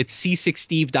on it. It's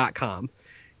c6steve.com.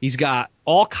 He's got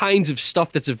all kinds of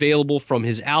stuff that's available, from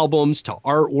his albums to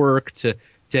artwork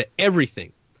to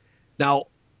everything. Now,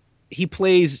 he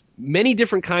plays many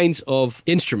different kinds of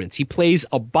instruments. He plays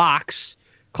a box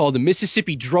called the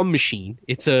Mississippi Drum Machine.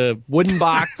 It's a wooden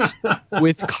box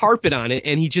with carpet on it,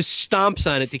 and he just stomps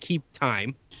on it to keep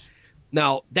time.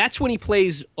 Now, that's when he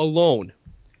plays alone.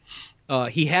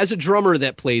 He has a drummer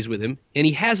that plays with him, and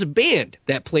he has a band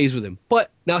that plays with him. But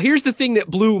now here's the thing that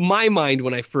blew my mind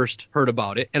when I first heard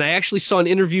about it, and I actually saw an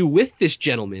interview with this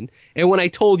gentleman, and when I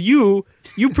told you,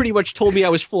 you pretty much told me I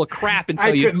was full of crap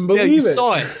until you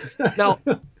saw it. Now,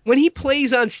 when he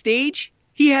plays on stage,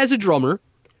 he has a drummer,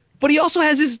 but he also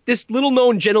has this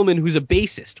little-known gentleman who's a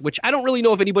bassist, which I don't really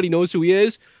know if anybody knows who he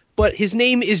is, but his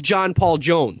name is John Paul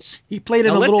Jones. He played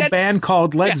in a little band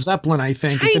called Led Zeppelin, I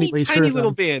think. Tiny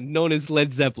little band known as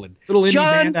Led Zeppelin. Little indie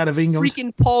band out of England.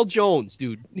 Freaking Paul Jones,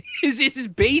 dude, is his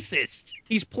bassist.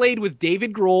 He's played with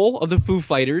David Grohl of the Foo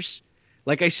Fighters.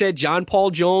 Like I said, John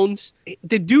Paul Jones.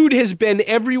 The dude has been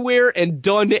everywhere and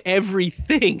done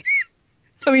everything.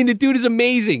 I mean, the dude is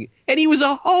amazing. And he was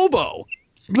a hobo.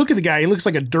 Look at the guy. He looks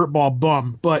like a dirtball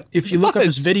bum. But if you look up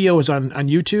his videos on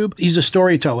YouTube, he's a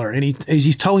storyteller, and he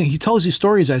tells these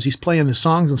stories as he's playing the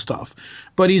songs and stuff.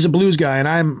 But he's a blues guy, and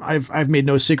I've made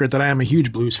no secret that I am a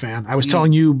huge blues fan. I was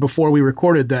telling you before we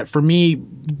recorded that for me,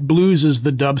 blues is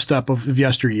the dubstep of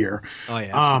yesteryear. Oh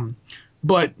yeah.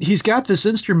 But he's got this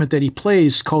instrument that he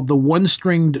plays called the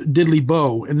one-stringed diddly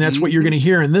bow, and that's what you're going to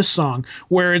hear in this song,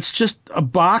 where it's just a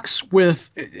box with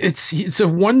it's a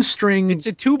one-string. It's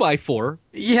a 2x4.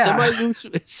 Yeah.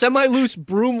 Semi-loose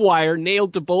broom wire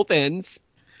nailed to both ends.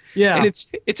 Yeah. And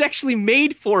it's actually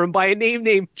made for him by a name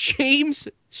named James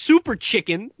Super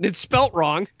Chicken, and it's spelt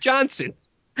wrong, Johnson.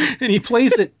 And he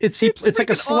plays it. It's like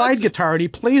a slide guitar, and he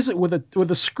plays it with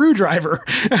a screwdriver.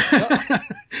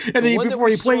 And then before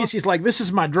he plays, he's like, "This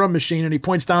is my drum machine," and he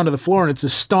points down to the floor, and it's a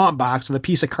stomp box with a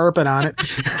piece of carpet on it.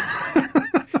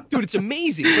 Dude, it's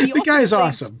amazing. But the guy's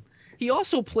awesome. He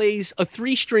also plays a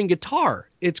 3-string guitar.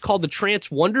 It's called the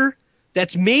Trance Wonder.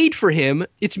 That's made for him.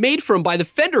 It's made for him by the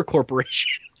Fender Corporation.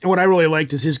 And what I really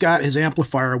liked is he's got his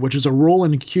amplifier, which is a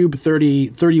Roland Cube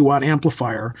 30 watt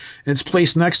amplifier, and it's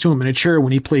placed next to him in a chair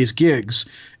when he plays gigs.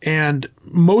 And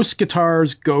most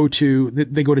guitars go to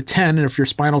 10, and if you're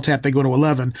Spinal Tap, they go to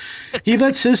 11. He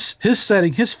lets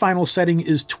his final setting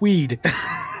is tweed.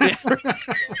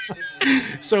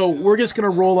 So we're just gonna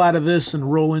roll out of this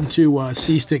and roll into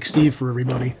C-Stick Steve for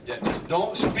everybody. Yeah, just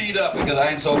don't speed up because I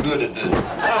ain't so good at this.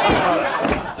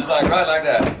 Just right like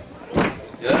that.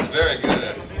 Yeah, that's very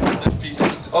good. This piece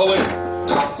is, oh wait.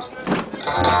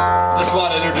 Just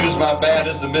want to introduce my band.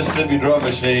 This is the Mississippi Drum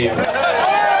Machine.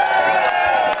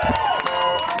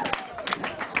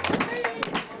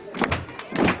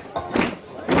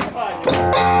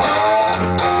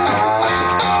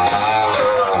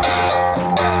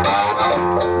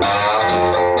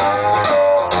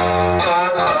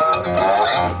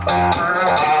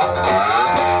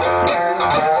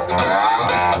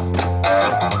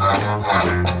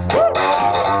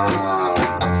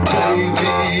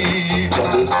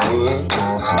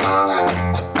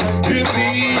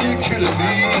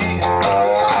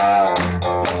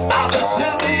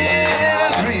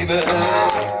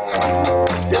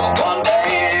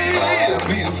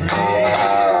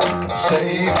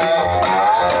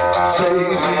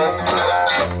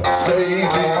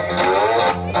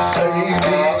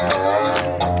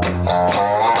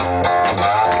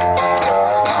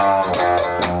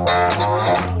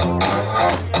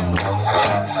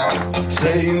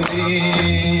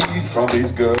 From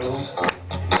these girls,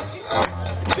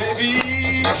 they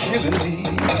be killing me.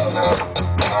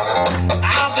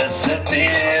 I'm just sitting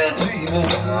here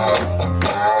dreaming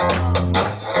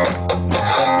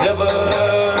and never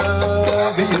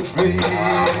being free.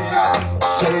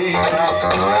 Save me,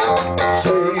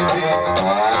 save me,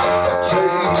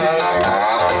 save me,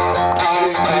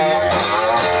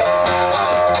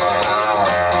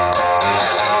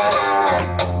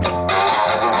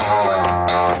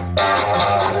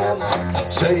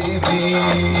 save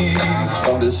me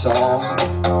from this song.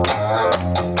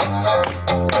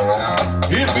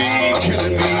 It be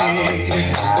killing me.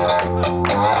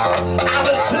 I'm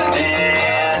just sitting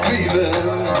here grieving.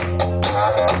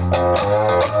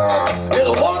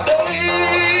 It'll one day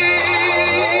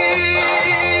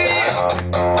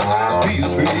be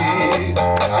free.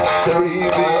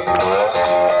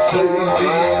 save me?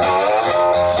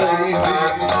 Save me.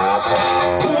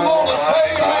 Who gonna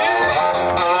save me?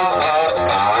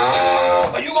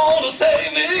 Are you gonna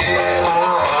save me?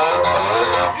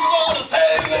 You gonna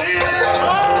save me?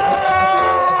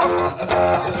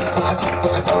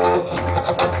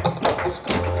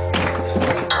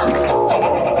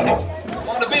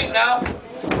 On the beat now.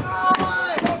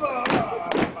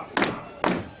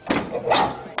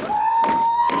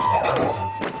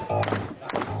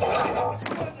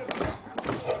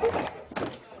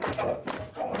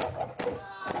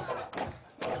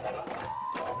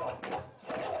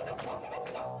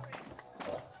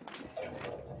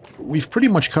 We've pretty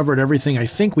much covered everything I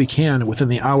think we can within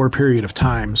the hour period of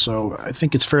time, so I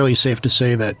think it's fairly safe to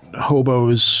say that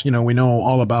hobos, we know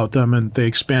all about them, and they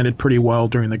expanded pretty well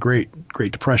during the Great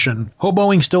Depression.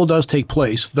 Hoboing still does take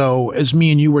place, though, as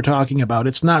me and you were talking about,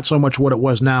 it's not so much what it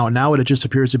was now, and now it just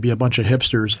appears to be a bunch of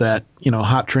hipsters that,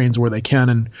 hop trains where they can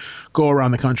and go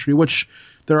around the country, which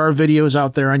there are videos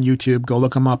out there on YouTube. Go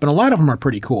look them up. And a lot of them are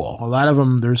pretty cool. A lot of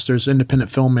them, there's independent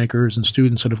filmmakers and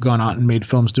students that have gone out and made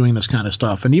films doing this kind of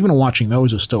stuff. And even watching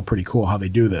those is still pretty cool how they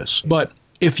do this. But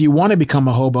if you want to become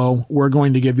a hobo, we're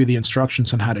going to give you the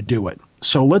instructions on how to do it.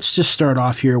 So let's just start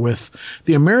off here with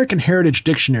the American Heritage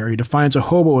Dictionary defines a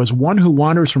hobo as one who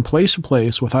wanders from place to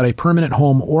place without a permanent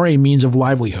home or a means of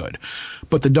livelihood.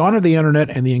 But the dawn of the internet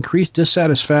and the increased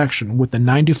dissatisfaction with the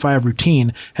 9-to-5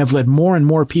 routine have led more and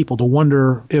more people to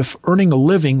wonder if earning a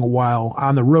living while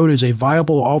on the road is a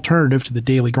viable alternative to the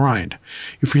daily grind.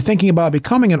 If you're thinking about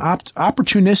becoming an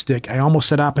opportunistic, I almost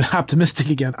said optimistic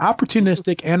again,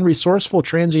 opportunistic and resourceful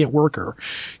transient worker,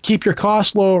 keep your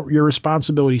costs low, your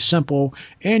responsibilities simple,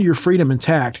 and your freedom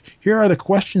intact, here are the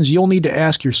questions you'll need to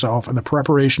ask yourself and the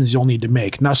preparations you'll need to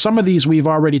make. Now, some of these we've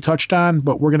already touched on,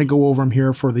 but we're going to go over them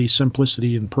here for the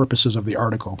simplicity and purposes of the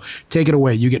article. Take it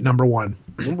away. You get number one.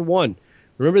 Number one,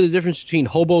 remember the difference between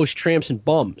hobos, tramps, and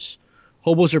bums.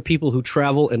 Hobos are people who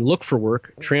travel and look for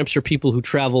work. Tramps are people who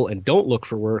travel and don't look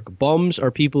for work. Bums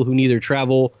are people who neither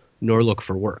travel nor look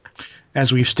for work.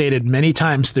 As we've stated many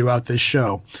times throughout this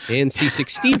show. And C6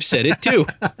 Steve said it too.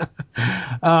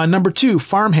 Number two,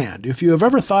 farmhand. If you have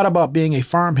ever thought about being a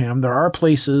farmhand, there are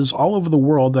places all over the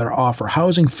world that offer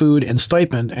housing, food, and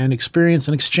stipend and experience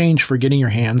in exchange for getting your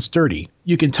hands dirty.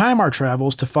 You can time our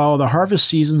travels to follow the harvest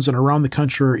seasons and around the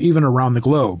country or even around the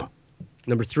globe.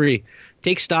 Number three,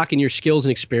 take stock in your skills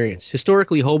and experience.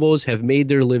 Historically, hobos have made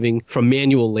their living from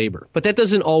manual labor, but that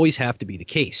doesn't always have to be the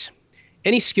case.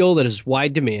 Any skill that is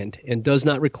wide demand and does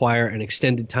not require an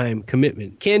extended time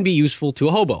commitment can be useful to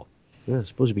a hobo. Yeah, it's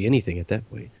supposed to be anything at that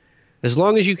point. As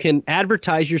long as you can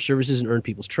advertise your services and earn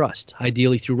people's trust,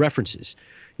 ideally through references,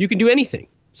 you can do anything.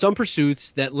 Some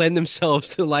pursuits that lend themselves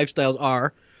to lifestyles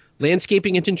are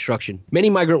landscaping and construction. Many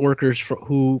migrant workers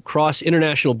who cross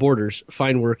international borders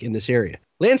find work in this area.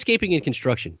 Landscaping and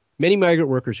construction. Many migrant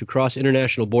workers who cross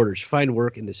international borders find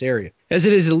work in this area, as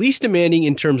it is the least demanding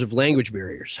in terms of language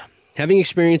barriers. Having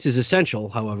experience is essential,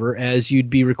 however, as you'd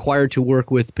be required to work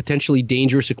with potentially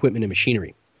dangerous equipment and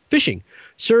machinery. Fishing.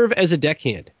 Serve as a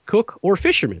deckhand, cook, or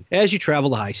fisherman as you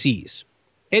travel the high seas.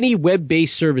 Any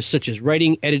web-based service such as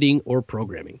writing, editing, or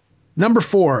programming. Number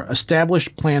four, establish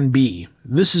Plan B.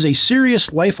 This is a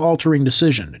serious, life-altering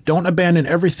decision. Don't abandon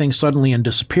everything suddenly and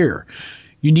disappear.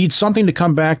 You need something to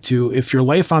come back to if your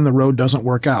life on the road doesn't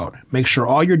work out. Make sure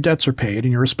all your debts are paid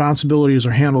and your responsibilities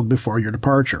are handled before your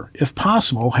departure. If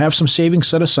possible, have some savings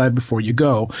set aside before you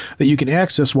go that you can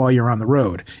access while you're on the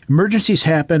road. Emergencies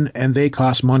happen and they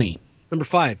cost money. Number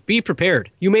five, be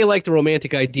prepared. You may like the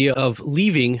romantic idea of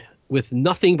leaving with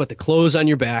nothing but the clothes on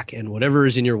your back and whatever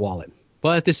is in your wallet.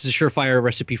 But this is a surefire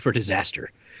recipe for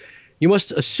disaster. You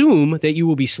must assume that you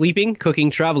will be sleeping,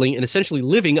 cooking, traveling, and essentially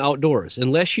living outdoors,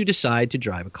 unless you decide to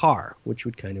drive a car, which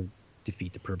would kind of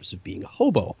defeat the purpose of being a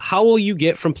hobo. How will you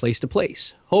get from place to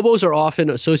place? Hobos are often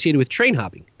associated with train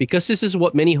hopping, because this is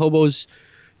what many hobos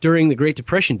during the Great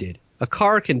Depression did. A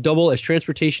car can double as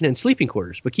transportation and sleeping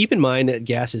quarters, but keep in mind that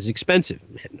gas is expensive.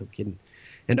 No kidding.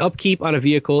 And upkeep on a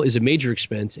vehicle is a major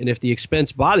expense, and if the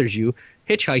expense bothers you,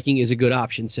 hitchhiking is a good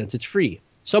option since it's free.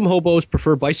 Some hobos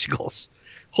prefer bicycles.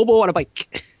 Hobo on a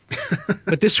bike.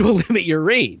 But this will limit your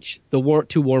range to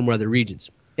warm weather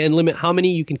regions and limit how many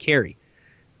you can carry.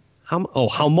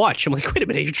 How much? I'm like, wait a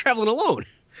minute, you're traveling alone.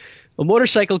 A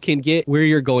motorcycle can get where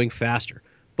you're going faster,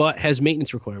 but has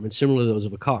maintenance requirements similar to those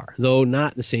of a car, though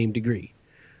not the same degree.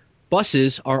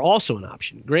 Buses are also an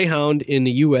option. Greyhound, in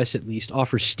the U.S. at least,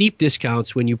 offers steep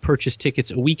discounts when you purchase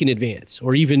tickets a week in advance,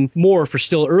 or even more for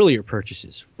still earlier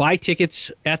purchases. Buy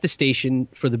tickets at the station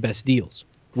for the best deals.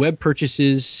 Web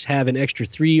purchases have an extra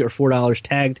 $3 or $4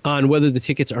 tagged on whether the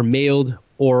tickets are mailed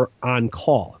or on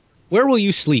call. Where will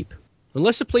you sleep?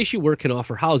 Unless the place you work can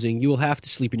offer housing, you will have to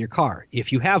sleep in your car,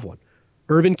 if you have one.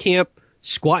 Urban camp,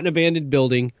 squat in an abandoned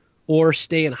building, or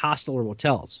stay in hostel or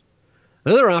motels.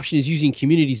 Another option is using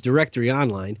Communities Directory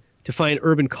online to find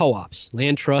urban co-ops,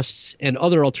 land trusts, and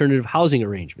other alternative housing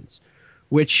arrangements,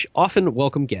 which often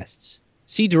welcome guests.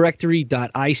 See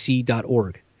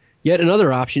directory.ic.org. Yet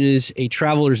another option is a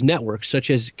traveler's network such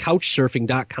as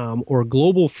couchsurfing.com or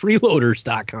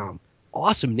globalfreeloaders.com.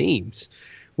 Awesome names,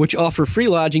 which offer free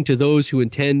lodging to those who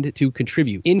intend to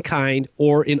contribute in kind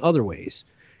or in other ways.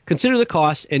 Consider the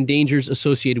costs and dangers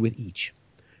associated with each.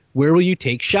 Where will you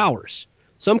take showers?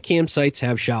 Some campsites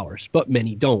have showers, but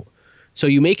many don't. So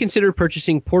you may consider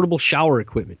purchasing portable shower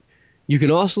equipment. You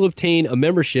can also obtain a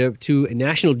membership to a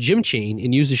national gym chain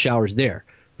and use the showers there,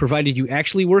 provided you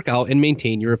actually work out and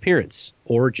maintain your appearance,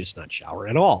 or just not shower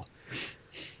at all.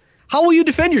 How will you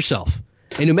defend yourself?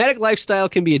 A nomadic lifestyle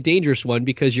can be a dangerous one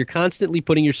because you're constantly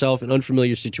putting yourself in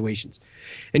unfamiliar situations,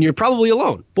 and you're probably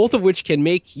alone, both of which can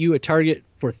make you a target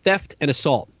for theft and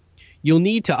assault. You'll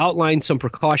need to outline some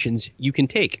precautions you can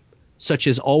take, such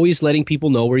as always letting people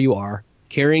know where you are,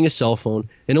 carrying a cell phone,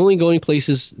 and only going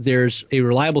places there's a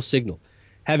reliable signal.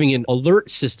 Having an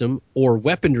alert system or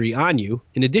weaponry on you.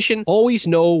 In addition, always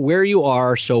know where you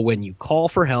are so when you call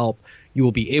for help, you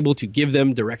will be able to give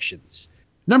them directions.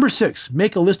 Number 6,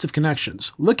 make a list of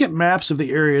connections. Look at maps of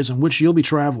the areas in which you'll be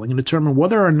traveling and determine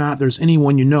whether or not there's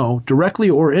anyone you know, directly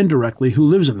or indirectly, who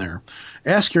lives in there.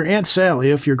 Ask your Aunt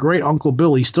Sally if your great Uncle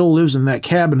Billy still lives in that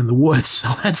cabin in the woods.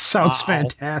 That sounds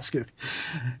fantastic.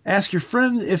 Ask your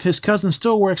friend if his cousin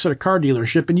still works at a car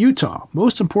dealership in Utah.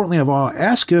 Most importantly of all,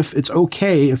 ask if it's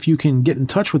okay if you can get in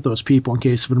touch with those people in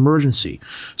case of an emergency.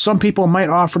 Some people might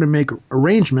offer to make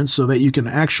arrangements so that you can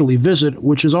actually visit,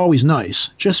 which is always nice.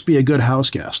 Just be a good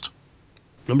house guest.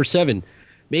 Number 7,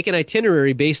 make an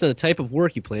itinerary based on the type of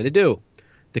work you plan to do,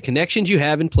 the connections you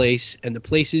have in place, and the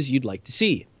places you'd like to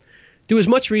see. Do as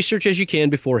much research as you can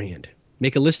beforehand.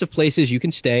 Make a list of places you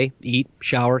can stay, eat,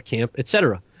 shower, camp,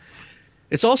 etc.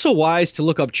 It's also wise to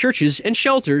look up churches and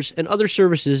shelters and other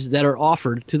services that are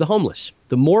offered to the homeless.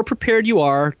 The more prepared you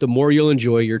are, the more you'll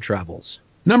enjoy your travels.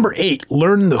 Number 8,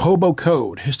 learn the hobo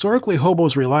code. Historically,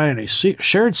 hobos rely on a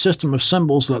shared system of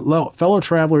symbols that fellow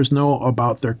travelers know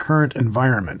about their current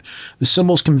environment. The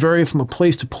symbols can vary from a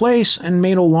place to place and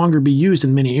may no longer be used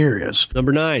in many areas.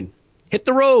 Number 9, hit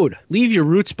the road. Leave your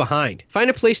roots behind. Find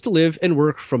a place to live and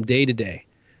work from day to day.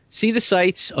 See the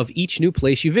sights of each new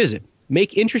place you visit.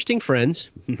 Make interesting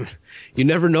friends. You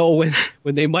never know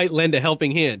when they might lend a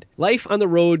helping hand. Life on the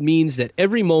road means that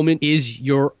every moment is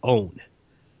your own.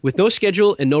 With no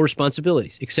schedule and no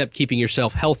responsibilities except keeping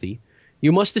yourself healthy,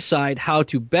 you must decide how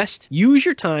to best use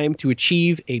your time to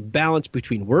achieve a balance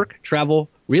between work, travel,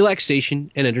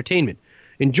 relaxation, and entertainment.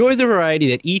 Enjoy the variety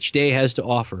that each day has to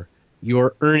offer.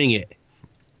 You're earning it.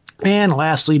 And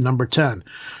lastly, number 10,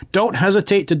 don't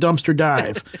hesitate to dumpster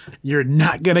dive. You're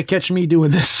not going to catch me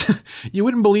doing this. You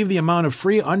wouldn't believe the amount of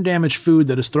free, undamaged food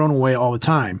that is thrown away all the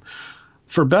time.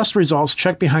 For best results,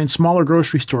 check behind smaller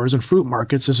grocery stores and fruit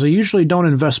markets, as they usually don't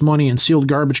invest money in sealed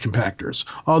garbage compactors,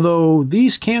 although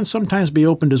these can sometimes be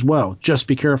opened as well. Just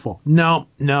be careful. No,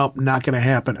 not going to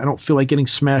happen. I don't feel like getting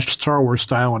smashed Star Wars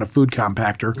style on a food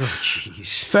compactor. Oh,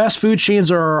 jeez. Fast food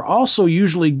chains are also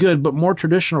usually good, but more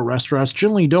traditional restaurants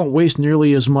generally don't waste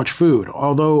nearly as much food,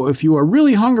 although if you are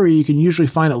really hungry, you can usually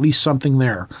find at least something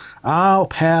there. I'll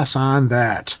pass on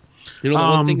that. You know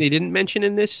the one thing they didn't mention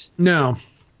in this? No.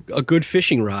 A good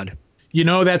fishing rod. You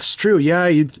know, that's true. Yeah,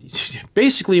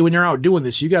 basically, when you're out doing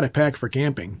this, you got to pack for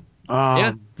camping.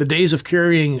 The days of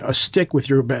carrying a stick with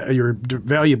your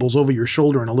valuables over your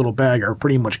shoulder in a little bag are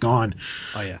pretty much gone.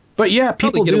 Oh, yeah. But yeah,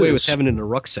 people probably get away this. with having it in a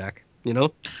rucksack, you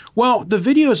know? Well, the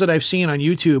videos that I've seen on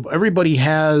YouTube, everybody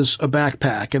has a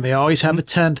backpack, and they always have a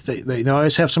tent. They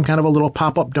always have some kind of a little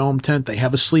pop-up dome tent. They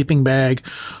have a sleeping bag,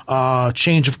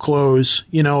 change of clothes.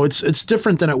 You know, it's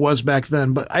different than it was back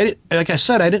then. But like I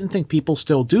said, I didn't think people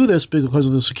still do this because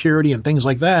of the security and things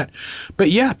like that.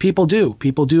 But yeah, people do.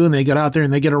 People do, and they get out there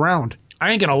and they get around.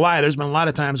 I ain't going to lie. There's been a lot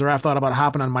of times where I've thought about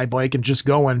hopping on my bike and just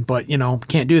going, but, you know,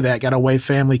 can't do that. Got to weigh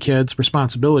family, kids,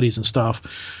 responsibilities and stuff.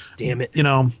 Damn it. You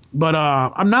know, but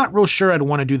I'm not real sure I'd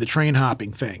want to do the train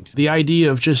hopping thing. The idea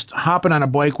of just hopping on a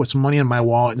bike with some money in my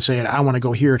wallet and saying, I want to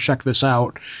go here, check this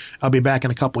out. I'll be back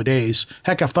in a couple of days.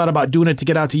 Heck, I've thought about doing it to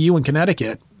get out to you in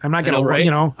Connecticut. I'm not going to, right?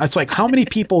 You know, it's like, how many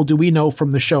people do we know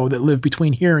from the show that live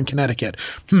between here and Connecticut?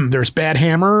 There's Bad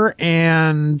Hammer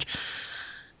and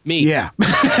Me. Yeah.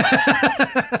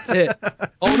 That's it.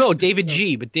 Oh, no, David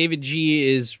G. But David G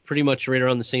is pretty much right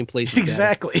around the same place. as Daddy.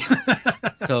 Exactly.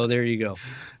 So there you go.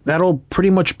 That'll pretty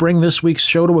much bring this week's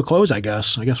show to a close, I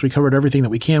guess. I guess we covered everything that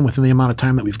we can within the amount of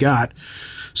time that we've got.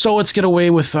 So let's get underway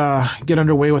with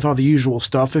all the usual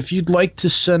stuff. If you'd like to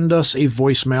send us a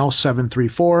voicemail,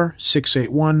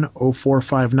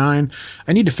 734-681-0459.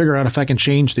 I need to figure out if I can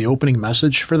change the opening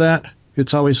message for that.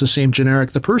 It's always the same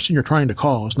generic. The person you're trying to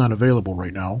call is not available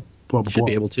right now. Blah, blah, Should blah.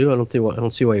 be able to. I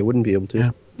don't see why you wouldn't be able to.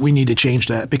 Yeah, we need to change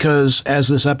that because, as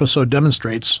this episode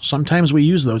demonstrates, sometimes we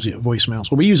use those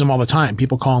voicemails. Well, we use them all the time.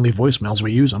 People call and leave voicemails.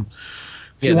 We use them.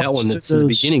 Yeah, that one that's in the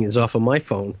beginning is off of my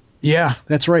phone. Yeah,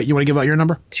 that's right. You want to give out your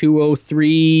number?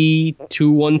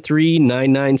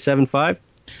 203-213-9975.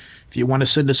 If you want to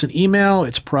send us an email,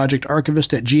 it's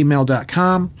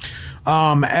projectarchivist@gmail.com.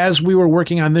 As we were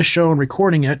working on this show and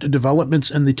recording it,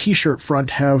 developments in the T-shirt front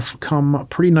have come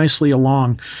pretty nicely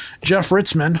along. Jeff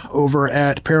Ritzman over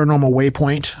at Paranormal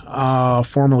Waypoint,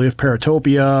 formerly of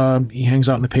Paratopia, he hangs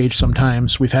out on the page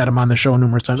sometimes. We've had him on the show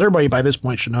numerous times. Everybody by this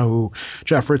point should know who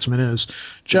Jeff Ritzman is.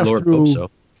 Jeff Lord threw hope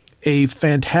so. a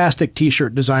fantastic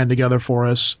T-shirt design together for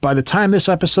us. By the time this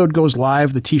episode goes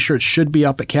live, the T-shirts should be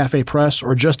up at Cafe Press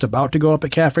or just about to go up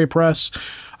at Cafe Press.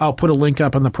 I'll put a link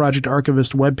up on the Project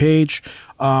Archivist webpage.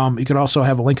 You can also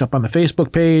have a link up on the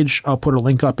Facebook page. I'll put a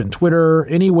link up in Twitter.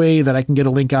 Any way that I can get a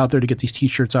link out there to get these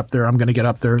T-shirts up there, I'm going to get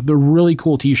up there. They're really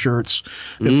cool T-shirts.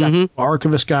 They've got the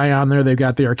Archivist guy on there. They've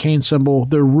got the arcane symbol.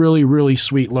 They're really, really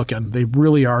sweet looking. They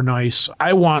really are nice.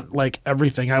 I want like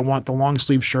everything. I want the long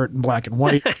sleeve shirt in black and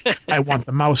white. I want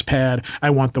the mouse pad.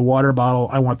 I want the water bottle.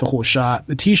 I want the whole shot.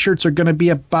 The T-shirts are going to be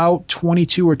about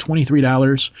 $22 or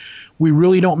 $23. We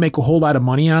really don't make a whole lot of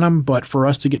money on them, but for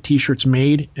us to get T-shirts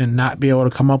made and not be able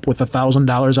to come up with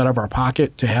 $1,000 out of our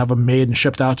pocket to have them made and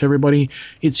shipped out to everybody,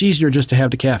 it's easier just to have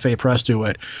the Cafe Press do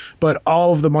it. But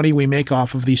all of the money we make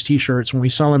off of these T-shirts when we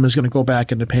sell them is going to go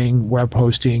back into paying web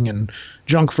hosting and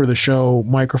junk for the show,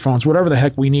 microphones, whatever the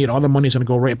heck we need. All the money's going to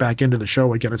go right back into the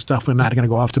show again. It's definitely not going to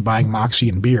go off to buying Moxie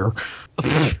and beer.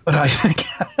 But I think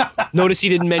Notice he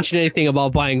didn't mention anything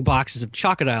about buying boxes of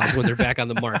Chocodiles when they're back on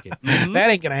the market. that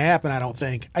ain't going to happen, I don't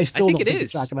think. I still don't think the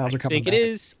Chocodiles are coming back.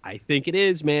 I think it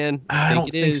is, man. I don't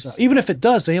think so. Even if it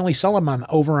does, they only sell them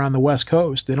over on the West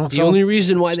Coast. They don't The sell only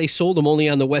reason why they sold them only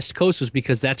on the West Coast was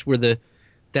because that's where the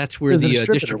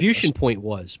distribution point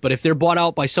was. But if they're bought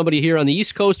out by somebody here on the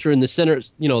East Coast or in the center,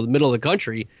 the middle of the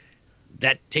country,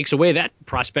 that takes away that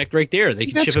prospect right there. They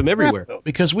can ship them everywhere.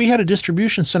 Because we had a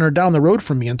distribution center down the road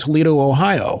from me in Toledo,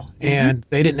 Ohio, and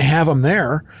they didn't have them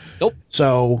there. Nope.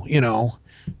 So,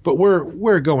 but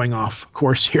we're going off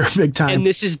course here big time. And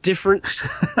this is different.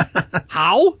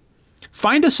 How?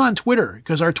 Find us on Twitter,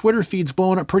 because our Twitter feed's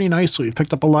blowing up pretty nicely. We've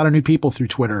picked up a lot of new people through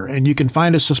Twitter, and you can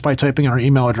find us just by typing our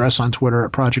email address on Twitter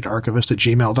at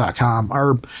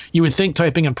projectarchivist@gmail.com. You would think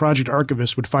typing in Project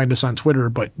Archivist would find us on Twitter,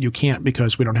 but you can't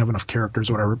because we don't have enough characters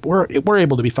or whatever. We're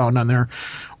able to be found on there.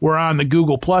 We're on the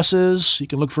Google Pluses. You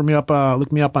can look me up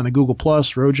on the Google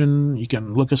Plus, Rojan. You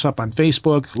can look us up on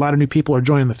Facebook. A lot of new people are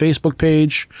joining the Facebook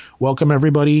page. Welcome,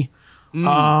 everybody.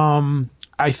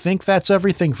 I think that's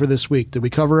everything for this week. Did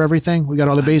we cover everything? We got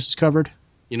all the bases covered?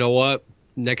 You know what?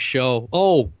 Next show.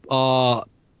 The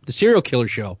serial killer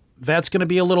show. That's going to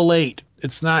be a little late.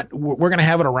 It's not. We're going to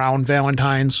have it around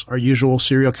Valentine's, our usual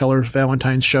serial killer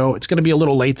Valentine's show. It's going to be a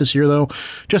little late this year, though,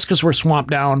 just because we're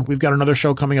swamped down. We've got another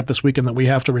show coming up this weekend that we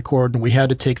have to record, and we had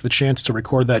to take the chance to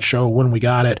record that show when we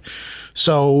got it.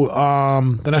 So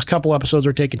the next couple episodes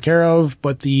are taken care of,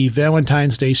 but the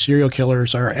Valentine's Day serial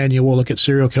killers, our annual look at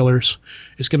serial killers,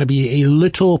 is going to be a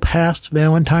little past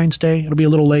Valentine's Day. It'll be a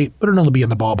little late, but it'll be in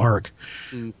the ballpark.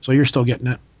 So you're still getting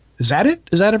it. Is that it?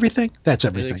 Is that everything? That's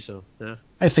everything. I think so, yeah.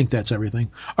 I think that's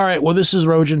everything. All right, well, this is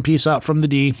Rojan. Peace out from the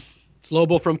D. It's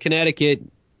Lobo from Connecticut.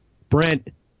 Brent,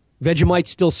 Vegemite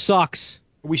still sucks.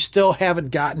 We still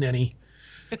haven't gotten any.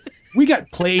 We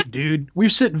got played, dude.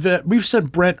 We've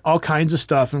sent Brent all kinds of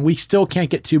stuff, and we still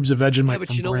can't get tubes of Vegemite from Brent. Yeah,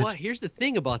 but you know what? Here's the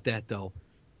thing about that, though.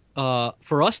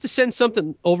 For us to send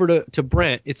something over to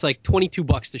Brent, it's like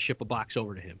 $22 to ship a box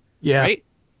over to him. Yeah. Right?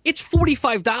 It's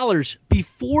 $45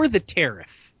 before the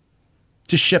tariff.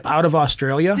 To ship out of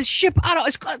Australia? To ship out of,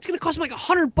 it's going to cost him like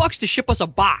 $100 to ship us a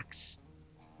box.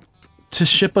 To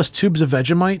ship us tubes of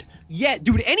Vegemite? Yeah,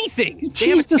 dude, anything. You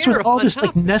teased us with all this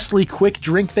like Nestle quick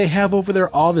drink they have over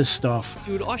there, all this stuff.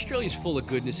 Dude, Australia's full of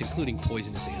goodness, including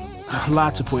poisonous animals.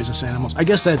 Lots of poisonous animals. I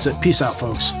guess that's it. Peace out,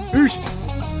 folks. Peace.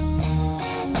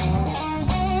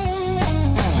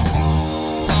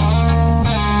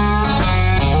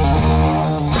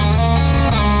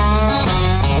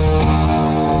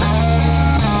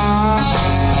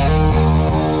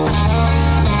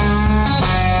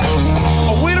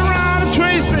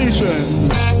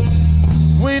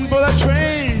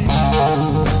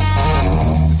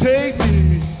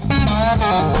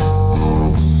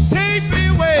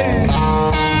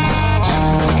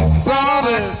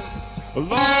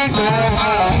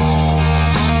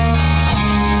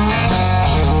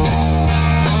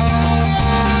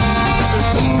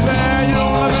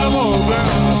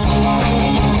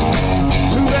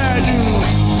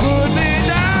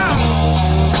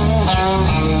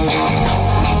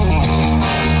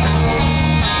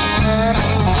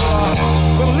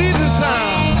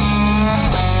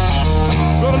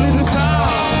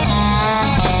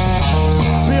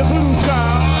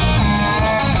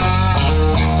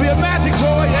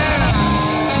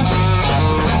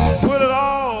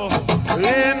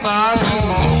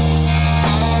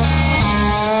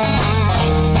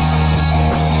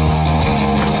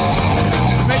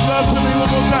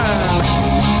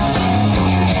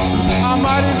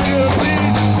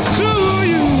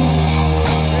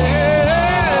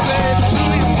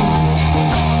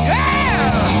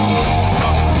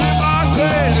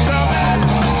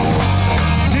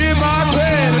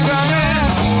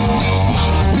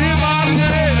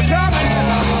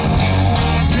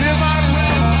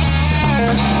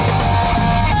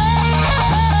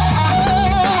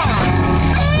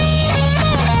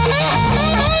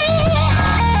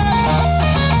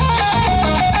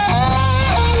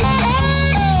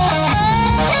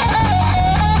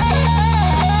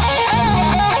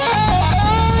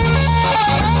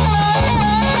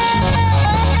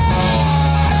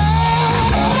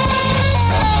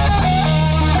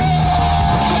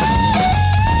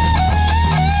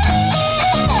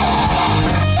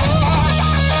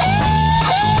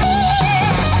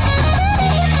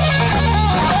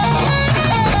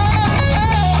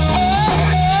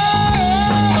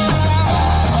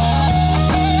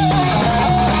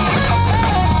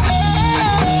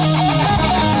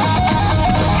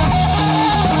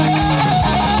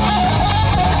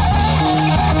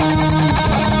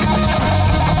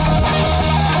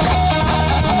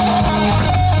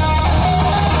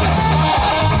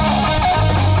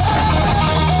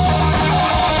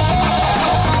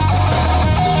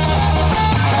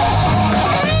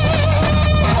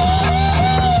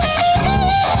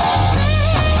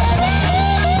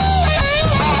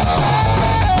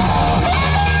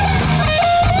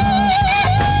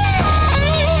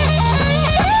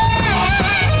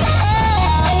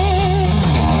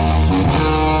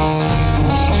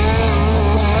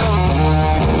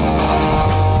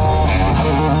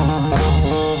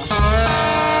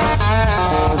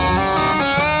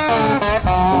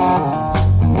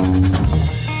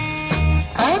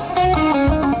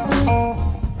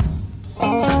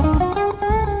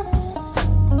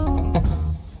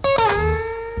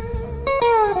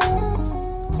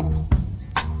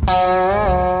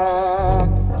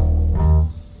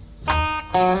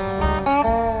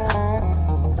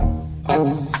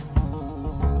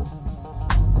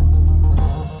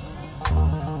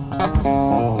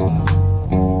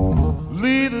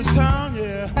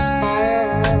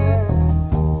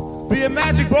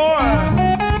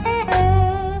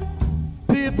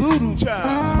 voodoo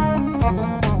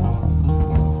child.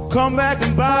 Come back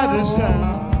and buy this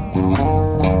town.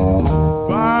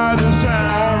 Buy this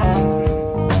town.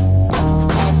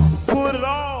 Put it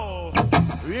all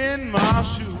in my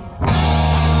shoe.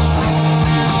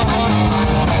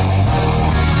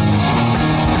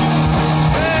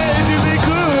 Hey, if you be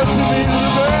good to me,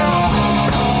 little girl,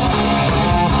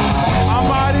 I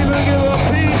might even give a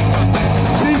piece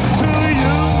to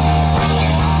you.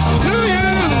 To you.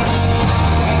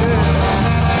 Yeah.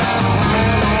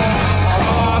 I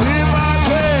hear my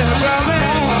train coming.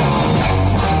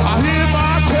 I hear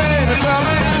my train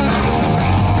coming.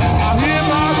 I hear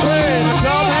my train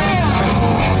coming.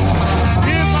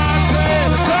 Hear my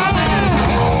train coming.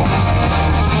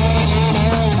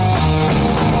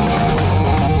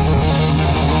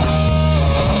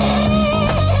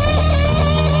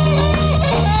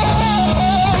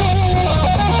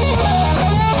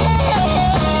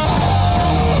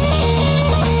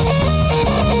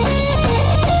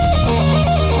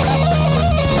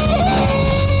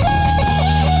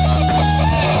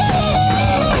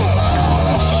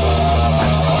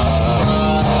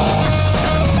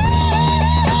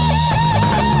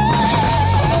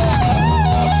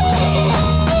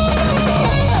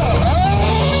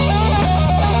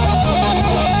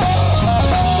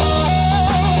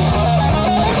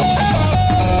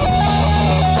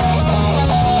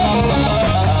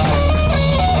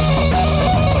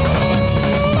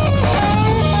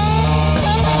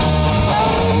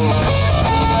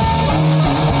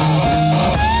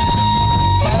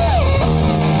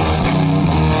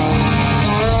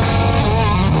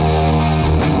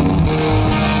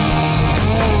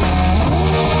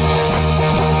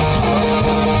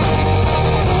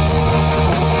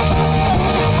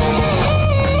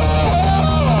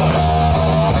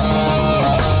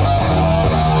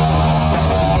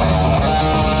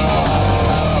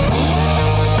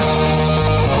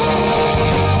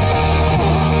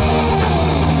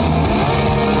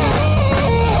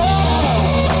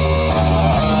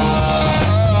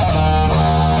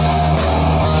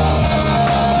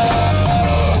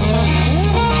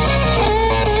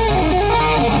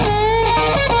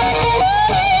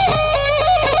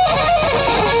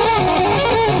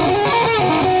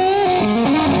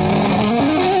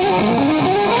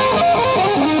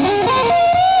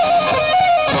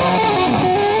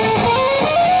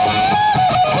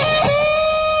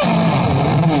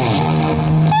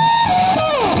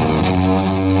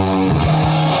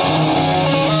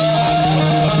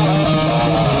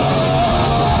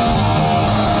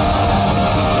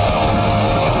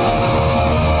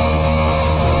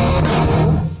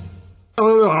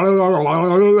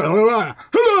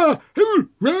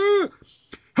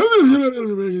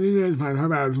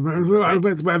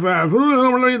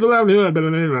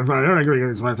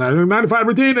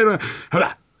 Routine.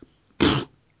 Are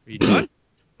you done?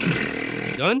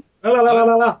 You done?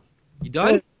 You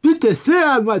done? Put the thing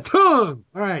on my tongue.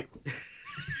 All right.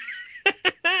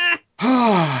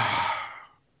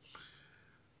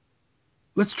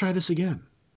 Let's try this again.